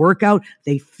taking the workout,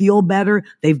 they feel better.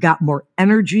 They've got more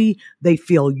energy. They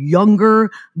feel younger.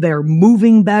 They're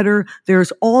moving better.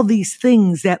 There's all these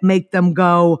things that make them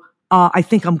go, I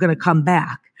think I'm going to come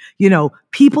back.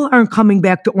 People aren't coming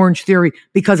back to Orangetheory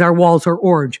because our walls are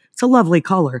orange. It's a lovely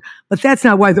color, but that's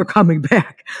not why they're coming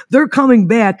back. They're coming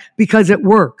back because it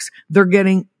works. They're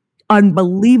getting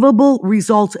unbelievable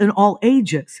results in all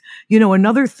ages.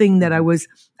 Another thing that I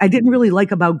didn't really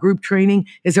like about group training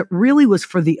is it really was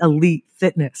for the elite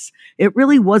fitness. It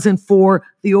really wasn't for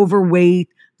the overweight,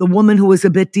 the woman who was a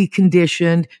bit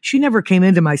deconditioned. She never came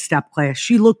into my step class.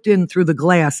 She looked in through the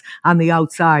glass on the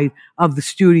outside of the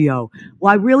studio.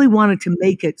 Well, I really wanted to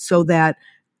make it so that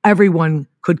everyone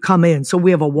could come in. So we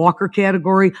have a walker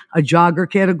category, a jogger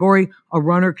category, a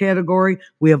runner category.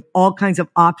 We have all kinds of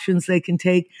options they can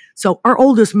take. So our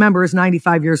oldest member is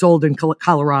 95 years old in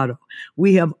Colorado.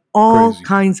 We have all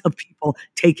kinds of people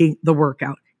taking the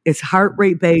workout. It's heart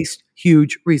rate based,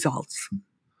 huge results.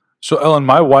 So Ellen,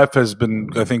 my wife has been,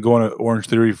 I think, going to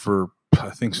Orangetheory for,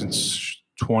 since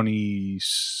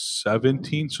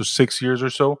 2017. So 6 years or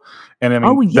so.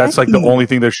 And that's like the only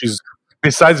thing that she's,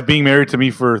 besides being married to me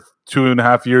for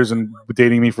 2.5 years and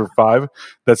dating me for 5,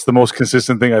 that's the most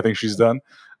consistent thing I think she's done.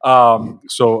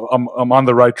 So I'm on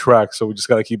the right track. So we just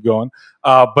got to keep going.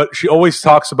 But she always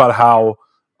talks about how,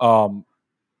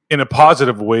 in a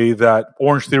positive way, that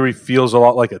Orangetheory feels a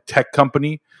lot like a tech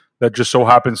company that just so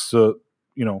happens to,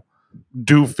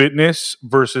 do fitness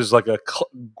versus like a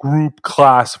group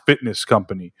class fitness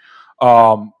company.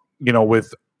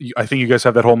 With, I think you guys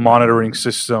have that whole monitoring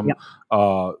system. Yep.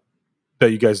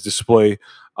 That you guys display.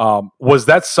 Was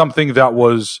that something that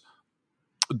was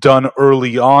done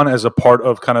early on as a part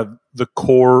of kind of the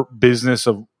core business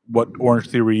of what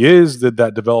Orangetheory is? Did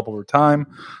that develop over time?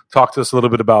 Talk to us a little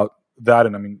bit about that.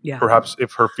 And perhaps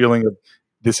if her feeling of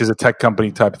this is a tech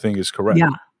company type thing is correct.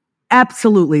 Yeah,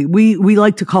 absolutely. We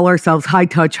like to call ourselves high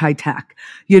touch, high tech.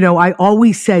 I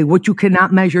always say what you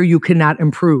cannot measure, you cannot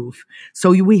improve.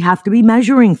 So we have to be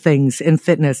measuring things in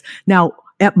fitness. Now,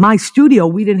 at my studio,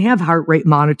 we didn't have heart rate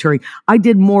monitoring. I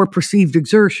did more perceived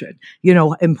exertion,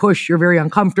 and push. You're very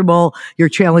uncomfortable. You're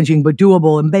challenging, but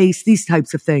doable, and base, these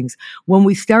types of things. When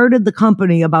we started the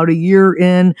company about a year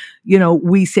in,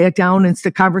 we sat down and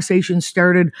the conversation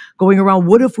started going around.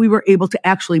 What if we were able to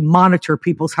actually monitor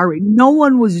people's heart rate? No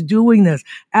one was doing this.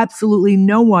 Absolutely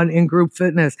no one in group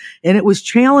fitness. And it was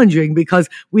challenging because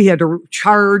we had to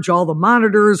charge all the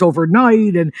monitors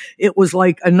overnight. And it was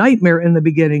like a nightmare in the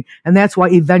beginning. And that's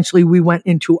why eventually we went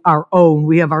into our own.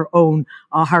 We have our own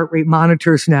heart rate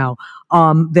monitors now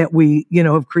that we,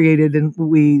 have created and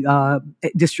we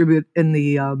distribute in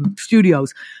the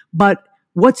studios. But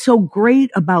what's so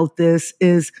great about this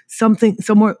is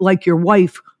someone like your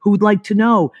wife who would like to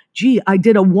know, gee, I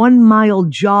did a 1 mile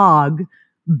jog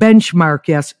benchmark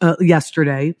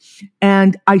yesterday,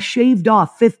 and I shaved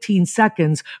off 15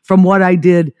 seconds from what I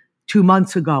did 2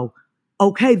 months ago.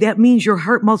 Okay, that means your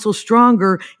heart muscle's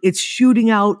stronger. It's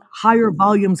shooting out higher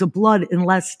volumes of blood in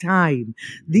less time.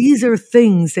 These are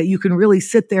things that you can really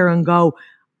sit there and go,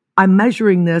 I'm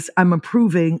measuring this, I'm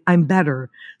improving, I'm better.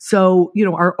 So,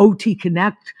 our OT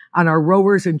Connect on our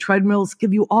rowers and treadmills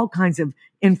give you all kinds of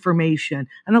information.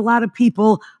 And a lot of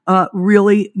people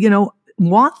really,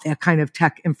 want that kind of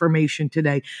tech information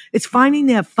today. It's finding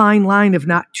that fine line of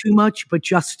not too much, but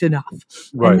just enough.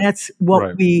 Right. And that's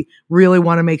what we really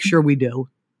want to make sure we do.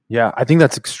 Yeah, I think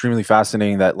that's extremely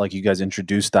fascinating that you guys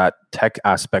introduced that tech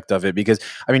aspect of it, because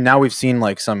now we've seen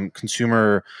some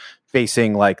consumer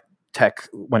facing tech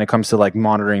when it comes to like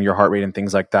monitoring your heart rate and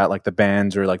things like that, like the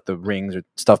bands or like the rings or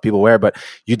stuff people wear, but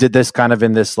you did this kind of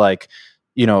in this like,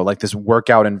 like this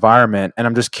workout environment. And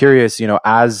I'm just curious,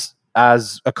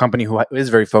 as a company who is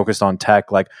very focused on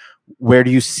tech, like where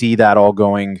do you see that all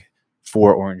going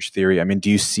for Orangetheory? I mean, do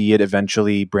you see it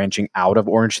eventually branching out of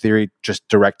Orangetheory just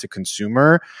direct to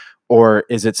consumer, or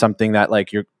is it something that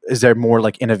like is there more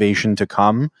like innovation to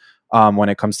come when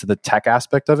it comes to the tech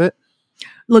aspect of it?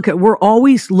 Look, we're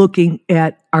always looking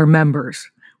at our members.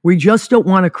 We just don't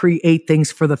want to create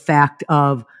things for the fact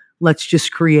of let's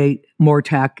just create more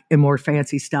tech and more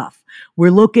fancy stuff.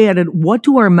 We're looking at it, what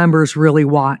do our members really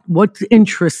want? What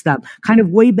interests them? Kind of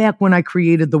way back when I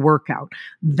created the workout.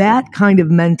 That kind of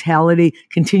mentality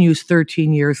continues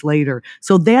 13 years later.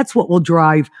 So that's what will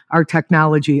drive our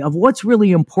technology of what's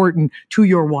really important to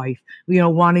your wife,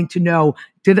 wanting to know,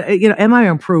 am I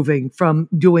improving from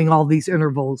doing all these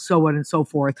intervals, so on and so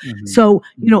forth. Mm-hmm. So,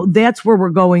 that's where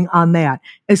we're going on that.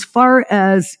 As far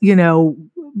as,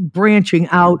 branching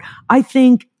out, I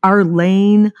think our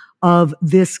lane of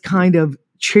this kind of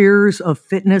chairs of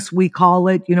fitness, we call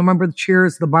it. Remember the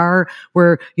chairs, the bar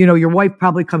where, your wife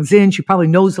probably comes in. She probably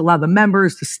knows a lot of the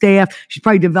members, the staff. She's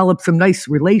probably developed some nice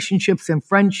relationships and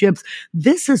friendships.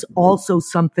 This is also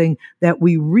something that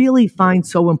we really find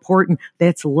so important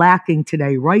that's lacking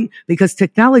today, right? Because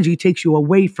technology takes you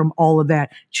away from all of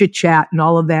that chit chat and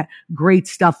all of that great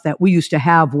stuff that we used to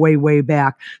have way, way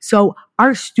back. So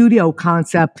our studio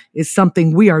concept is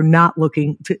something we are not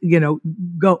looking to,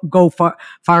 go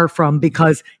far from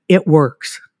because it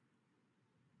works.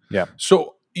 Yeah.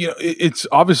 So, it's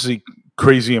obviously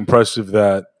crazy impressive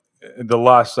that the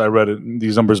last I read it,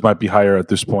 these numbers might be higher at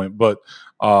this point, but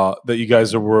that you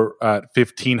guys were at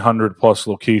 1,500 plus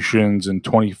locations in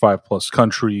 25 plus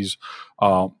countries.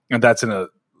 And that's in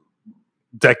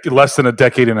less than a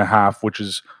decade and a half, which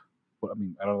is, I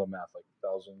don't know the math, like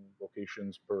 1,000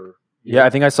 locations per. Yeah,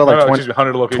 I think I saw like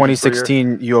 100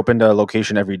 2016, you opened a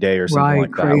location every day or something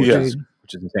like that, which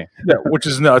is insane. Yeah, which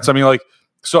is nuts.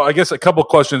 So I guess a couple of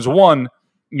questions. One,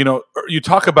 you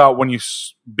talk about when you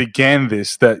began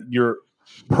this, that your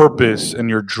purpose and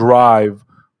your drive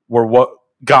were what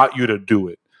got you to do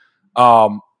it.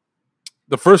 The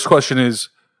first question is,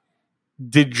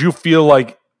 did you feel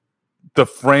like the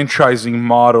franchising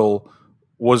model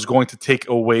was going to take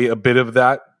away a bit of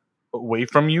that away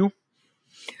from you?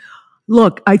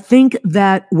 Look, I think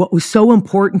that what was so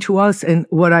important to us and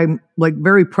what I'm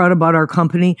very proud about our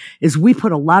company is we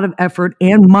put a lot of effort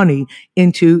and money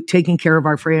into taking care of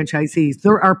our franchisees.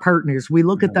 They're our partners. We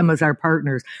look at them as our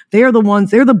partners. They're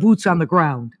the boots on the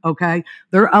ground. Okay.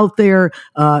 They're out there,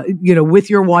 with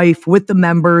your wife, with the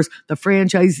members, the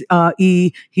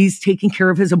franchisee. He's taking care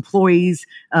of his employees,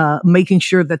 making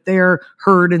sure that they're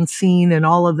heard and seen and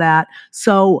all of that.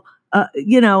 So,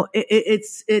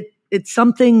 it's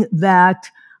something that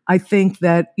I think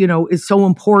that, is so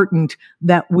important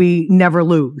that we never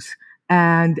lose.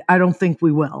 And I don't think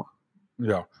we will.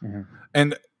 Yeah. Mm-hmm.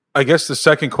 And I guess the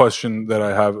second question that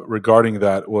I have regarding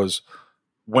that was,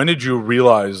 when did you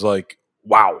realize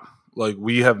wow,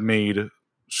 we have made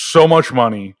so much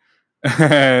money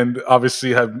and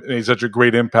obviously have made such a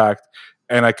great impact.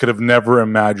 And I could have never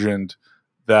imagined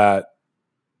that,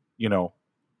 that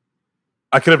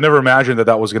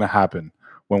was going to happen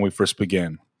when we first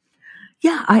began.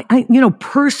 Yeah, I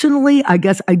personally, I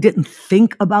guess I didn't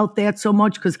think about that so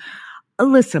much because,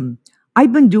 listen,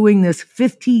 I've been doing this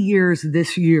 50 years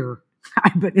this year.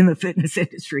 I've been in the fitness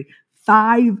industry,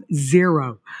 50.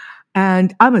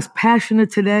 And I'm as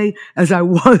passionate today as I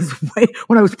was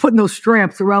when I was putting those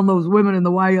straps around those women in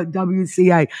the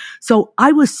YWCA. So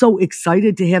I was so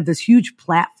excited to have this huge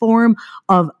platform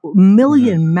of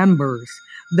million members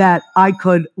that I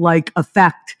could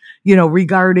affect,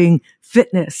 regarding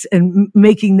fitness and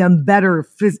making them better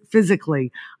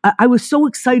physically. I was so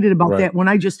excited about that when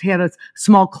I just had a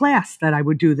small class that I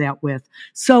would do that with.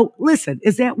 So listen,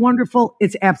 is that wonderful?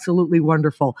 It's absolutely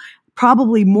wonderful.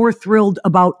 Probably more thrilled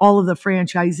about all of the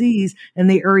franchisees and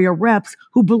the area reps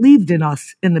who believed in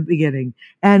us in the beginning.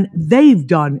 And they've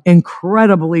done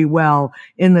incredibly well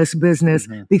in this business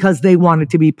because they wanted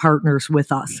to be partners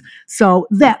with us. So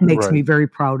that makes me very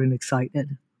proud and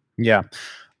excited. Yeah.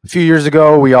 A few years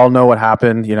ago, we all know what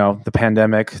happened. The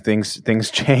pandemic, things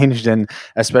changed, and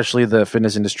especially the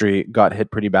fitness industry got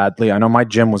hit pretty badly. I know my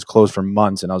gym was closed for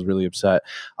months, and I was really upset.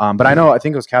 But I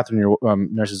think it was Catherine, your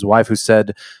nurse's wife, who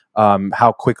said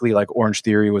how quickly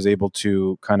Orangetheory was able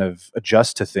to kind of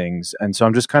adjust to things. And so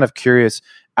I'm just kind of curious,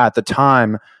 at the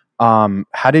time,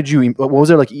 what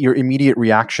was your immediate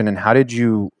reaction, and how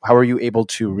were you able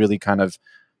to really kind of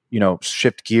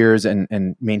shift gears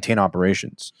and maintain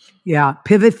operations? Yeah,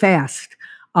 pivot fast.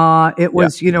 It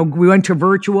was, we went to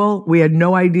virtual. We had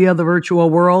no idea the virtual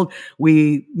world.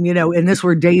 And this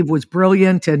where Dave was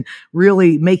brilliant and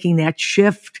really making that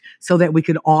shift so that we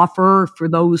could offer for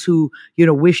those who,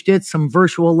 wished it, some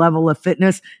virtual level of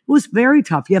fitness. It was very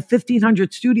tough. You have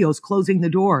 1,500 studios closing the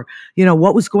door.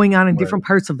 What was going on in different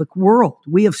parts of the world.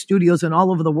 We have studios in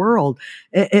all over the world.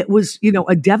 It was,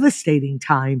 a devastating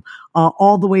time.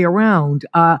 All the way around.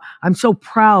 I'm so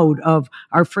proud of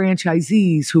our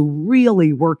franchisees who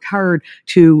really worked hard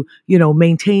to,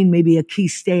 maintain maybe a key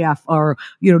staff or,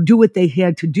 do what they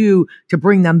had to do to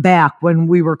bring them back when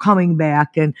we were coming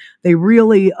back. And they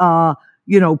really,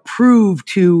 proved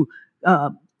to,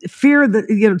 fear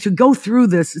that, to go through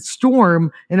this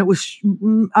storm, and it was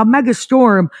a mega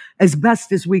storm as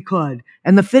best as we could.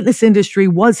 And the fitness industry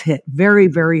was hit very,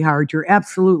 very hard. You're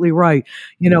absolutely right.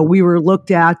 We were looked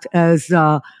at as,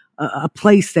 a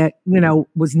place that,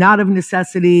 was not of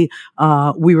necessity.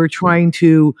 We were trying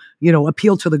to,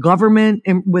 appeal to the government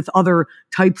and with other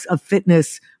types of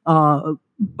fitness,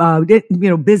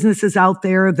 businesses out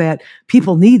there that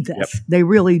people need this. Yep. They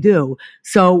really do.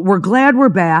 So we're glad we're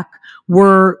back.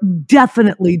 We're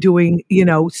definitely doing,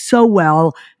 so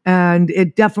well. And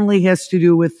it definitely has to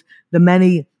do with the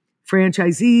many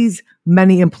franchisees,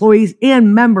 many employees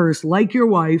and members like your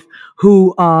wife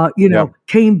who,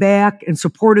 came back and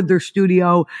supported their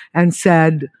studio and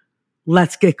said,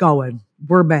 let's get going.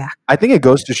 We're back. I think it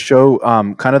goes to show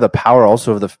kind of the power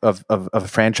also of a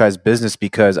franchise business,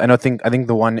 because I think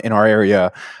the one in our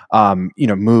area,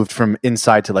 moved from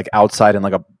inside to like outside in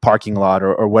like a parking lot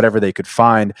or whatever they could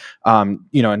find,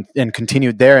 and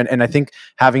continued there. And I think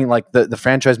having like the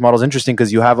franchise model is interesting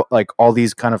because you have like all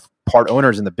these kind of part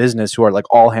owners in the business who are like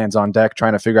all hands on deck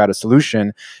trying to figure out a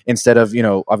solution instead of,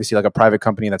 obviously like a private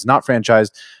company that's not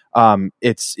franchised.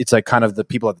 It's like kind of the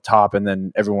people at the top, and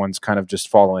then everyone's kind of just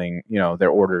following, their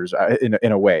orders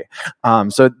in a way.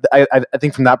 So I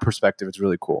think from that perspective, it's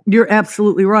really cool. You're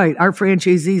absolutely right. Our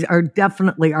franchisees are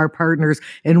definitely our partners,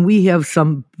 and we have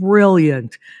some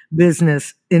brilliant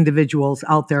business individuals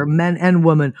out there, men and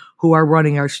women, who are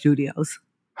running our studios.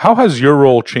 How has your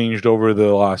role changed over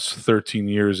the last 13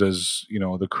 years as,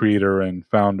 the creator and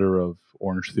founder of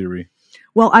Orangetheory?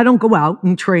 Well, I don't go out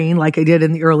and train like I did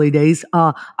in the early days.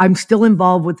 I'm still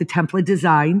involved with the template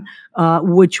design,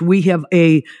 which we have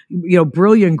a,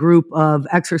 brilliant group of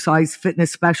exercise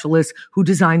fitness specialists who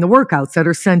design the workouts that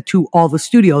are sent to all the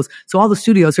studios. So all the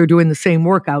studios are doing the same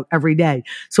workout every day.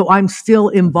 So I'm still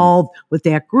involved with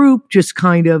that group, just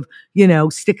kind of,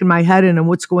 sticking my head in on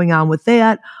what's going on with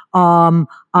that. I'm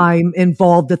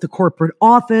involved at the corporate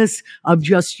office of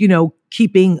just,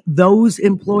 keeping those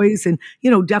employees and,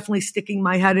 definitely sticking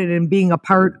my head in and being a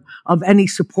part of any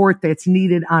support that's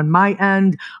needed on my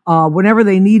end. Whenever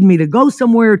they need me to go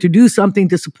somewhere to do something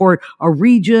to support a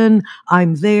region,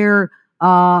 I'm there.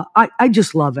 I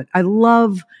just love it. I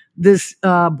love this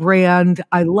brand.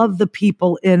 I love the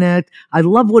people in it. I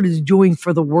love what it's doing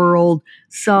for the world.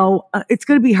 So it's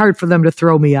going to be hard for them to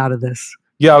throw me out of this.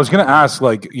 Yeah, I was going to ask,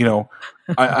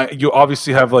 you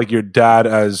obviously have like your dad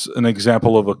as an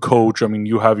example of a coach. I mean,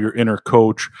 you have your inner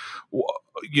coach.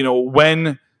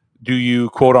 When do you,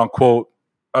 quote unquote,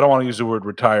 I don't want to use the word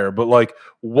retire, but like,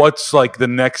 what's like the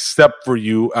next step for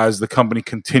you as the company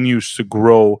continues to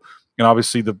grow? And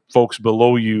obviously the folks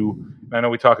below you, I know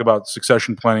we talk about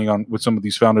succession planning with some of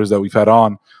these founders that we've had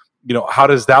on, how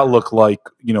does that look like,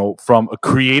 from a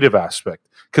creative aspect?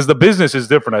 Because the business is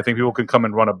different. I think people can come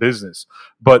and run a business,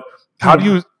 but how do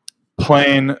you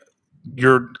plan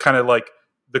your kind of like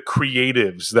the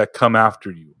creatives that come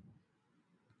after you?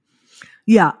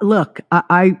 Yeah, look,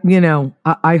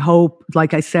 I hope,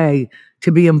 like I say,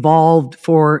 to be involved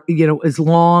for, as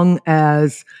long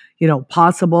as,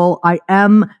 possible. I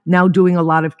am now doing a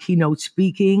lot of keynote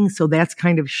speaking. So that's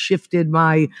kind of shifted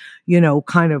my,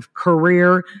 kind of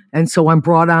career. And so I'm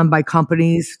brought on by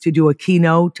companies to do a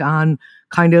keynote on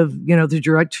kind of, the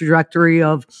direct trajectory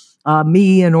of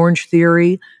me and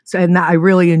Orangetheory. So, and I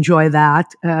really enjoy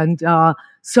that. And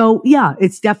so, yeah,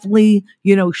 it's definitely,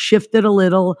 shifted a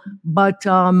little. But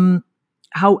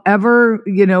however,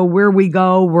 where we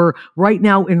go, we're right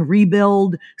now in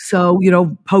rebuild. So,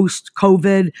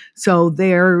 post-COVID. So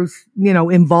there's,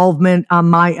 involvement on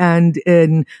my end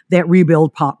in that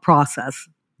rebuild process.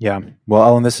 Yeah. Well,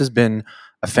 Ellen, this has been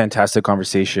a fantastic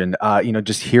conversation.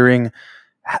 Just hearing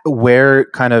where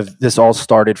kind of this all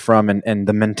started from and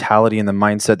the mentality and the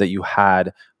mindset that you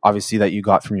had, obviously that you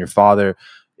got from your father,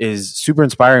 is super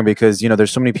inspiring because, you know, there's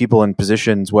so many people in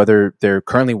positions, whether they're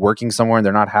currently working somewhere and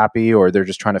they're not happy or they're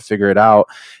just trying to figure it out.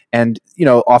 And, you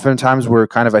know, oftentimes we're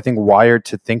kind of, I think, wired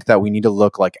to think that we need to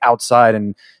look like outside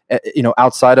and, you know,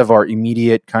 outside of our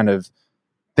immediate kind of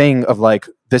thing of like,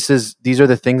 these are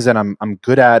the things that I'm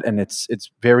good at, and it's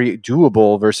very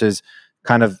doable versus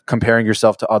kind of comparing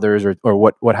yourself to others or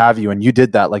what have you. And you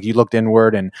did that. Like, you looked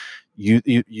inward and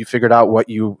you figured out what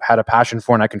you had a passion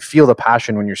for, and I can feel the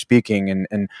passion when you're speaking,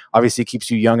 and obviously it keeps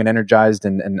you young and energized,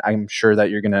 and I'm sure that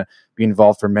you're going to be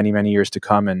involved for many, many years to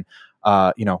come. And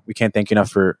you know, we can't thank you enough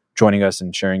for joining us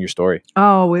and sharing your story.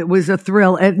 Oh, it was a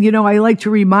thrill. And, you know, I like to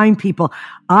remind people,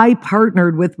 I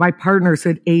partnered with my partners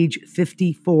at age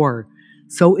 54.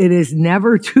 So it is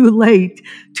never too late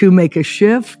to make a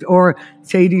shift or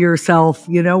say to yourself,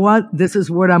 you know what, this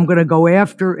is what I'm going to go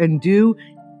after and do.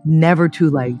 Never too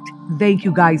late. Thank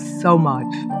you guys so much.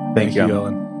 Thank you,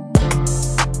 Ellen.